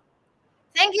US. Yeah.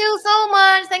 Thank you so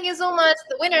much. Thank you so much.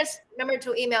 The winners, remember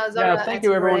to email Zora. Yeah, thank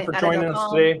you everyone for joining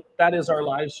us today. That is our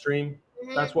live stream.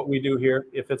 That's what we do here.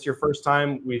 If it's your first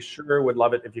time, we sure would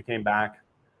love it if you came back.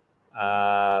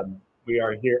 We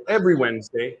are here every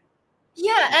Wednesday.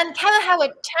 Yeah, and Kevin have a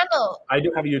channel. I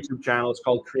do have a YouTube channel. It's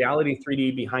called Creality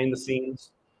 3D Behind the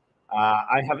Scenes.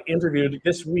 I have interviewed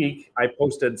this week. I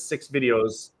posted 6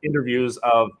 interviews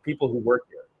of people who work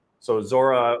here. So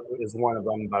Zora is one of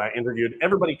them, but I interviewed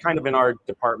everybody kind of in our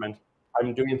department.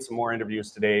 I'm doing some more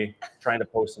interviews today, trying to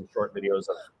post some short videos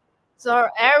of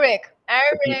Eric.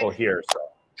 the people here. So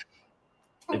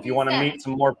if you want to meet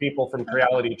some more people from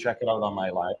Creality, check it out on my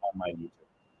YouTube.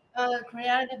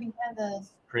 Creality behind the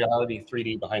Creality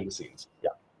 3D Behind the Scenes.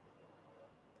 Yeah.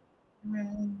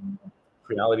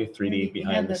 Creality 3D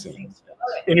Behind the Scenes.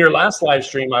 In your last live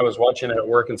stream, I was watching it at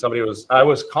work, and I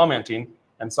was commenting,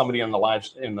 and somebody in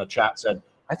the chat said,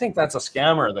 "I think that's a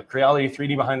scammer. The Creality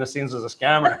 3D Behind the Scenes is a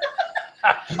scammer."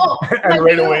 And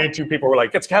right away, 2 people were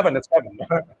like, "It's Kevin. It's Kevin."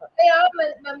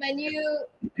 Yeah, my new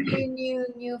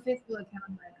Facebook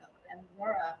account. And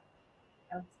Zora.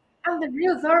 I'm the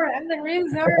real Zora. I'm the real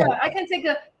Zora. I can take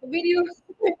a video.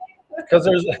 Because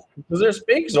there's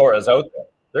fake Zoras out there.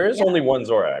 There is only one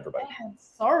Zora, everybody. I have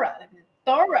Zora, like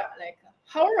Dora, like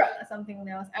horror, something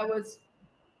else.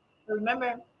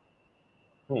 Remember.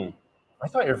 I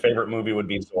thought your favorite movie would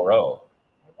be Zorro.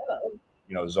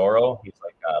 You know Zorro? He's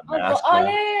like a masked man.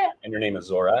 Yeah. And your name is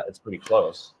Zora. It's pretty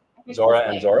close. Zora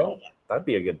and Zorro? That'd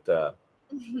be a good...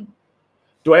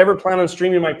 Do I ever plan on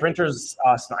streaming my printers?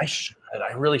 I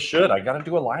really should. I got to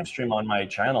do a live stream on my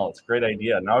channel. It's a great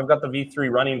idea. Now I've got the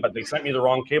V3 running, but they sent me the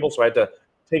wrong cable, so I had to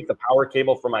take the power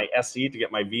cable for my SE to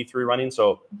get my V3 running,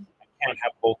 so I can't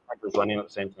have both printers running at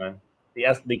the same time. The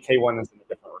K1 is in a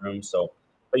different room, so...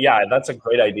 But yeah, that's a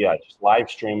great idea. Just live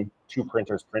stream 2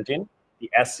 printers printing, the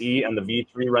SE and the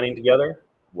V3 running together.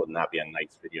 Wouldn't that be a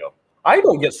nice video? I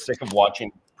don't get sick of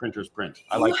watching printers print.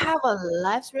 You have a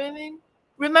live streaming?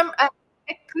 Remember,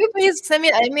 could you please send me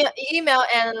an email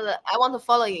and I want to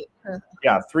follow you?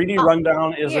 Yeah, 3D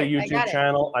Rundown is a I YouTube got it.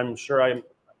 channel. I'm sure I'm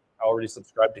already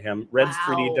subscribed to him. Red's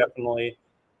 3D definitely.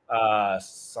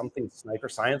 Something Sniper,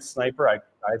 Science Sniper. I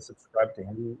subscribed to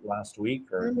him last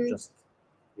week or just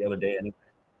the other day. Anyway.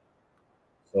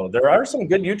 So there are some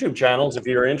good YouTube channels if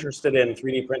you're interested in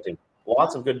 3D printing.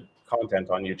 Lots of good content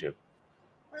on YouTube.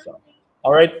 So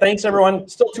All right, thanks everyone.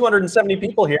 Still 270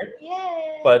 people here,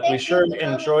 Yeah. but we sure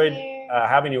enjoyed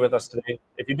having you with us today.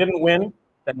 If you didn't win,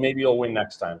 then maybe you'll win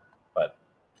next time. But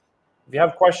if you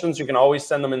have questions, you can always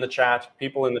send them in the chat.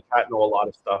 People in the chat know a lot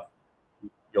of stuff.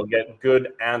 You'll get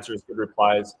good answers, good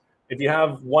replies. If you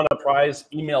have won a prize,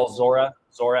 email Zora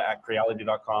at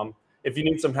Creality.com. If you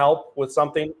need some help with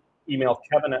something, email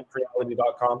Kevin at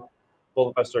Creality.com.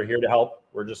 Both of us are here to help.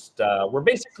 We're just, we're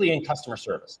basically in customer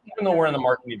service. Even though we're in the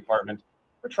marketing department,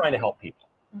 we're trying to help people.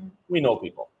 We know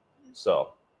people,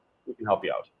 so we can help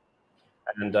you out.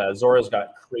 And Zora's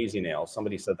got crazy nails.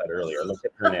 Somebody said that earlier. Look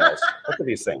at her nails. Look at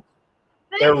these things.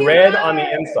 They're red on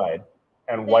the inside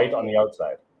and white on the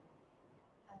outside.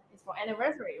 It's for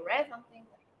anniversary, right? Something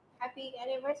like happy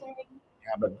anniversary.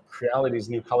 Yeah, but Creality's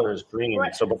new color is green.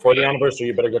 So before the anniversary,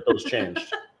 you better get those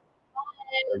changed.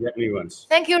 Or get new ones.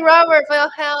 Thank you, Robert, for your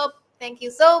help. Thank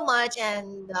you so much,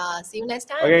 and see you next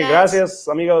time. Okay, guys. gracias,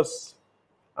 amigos.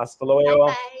 Hasta luego.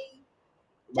 Bye.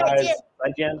 Bye.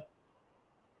 再见.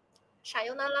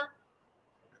 Sayonara.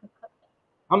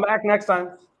 Come back next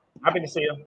time. Happy to see you.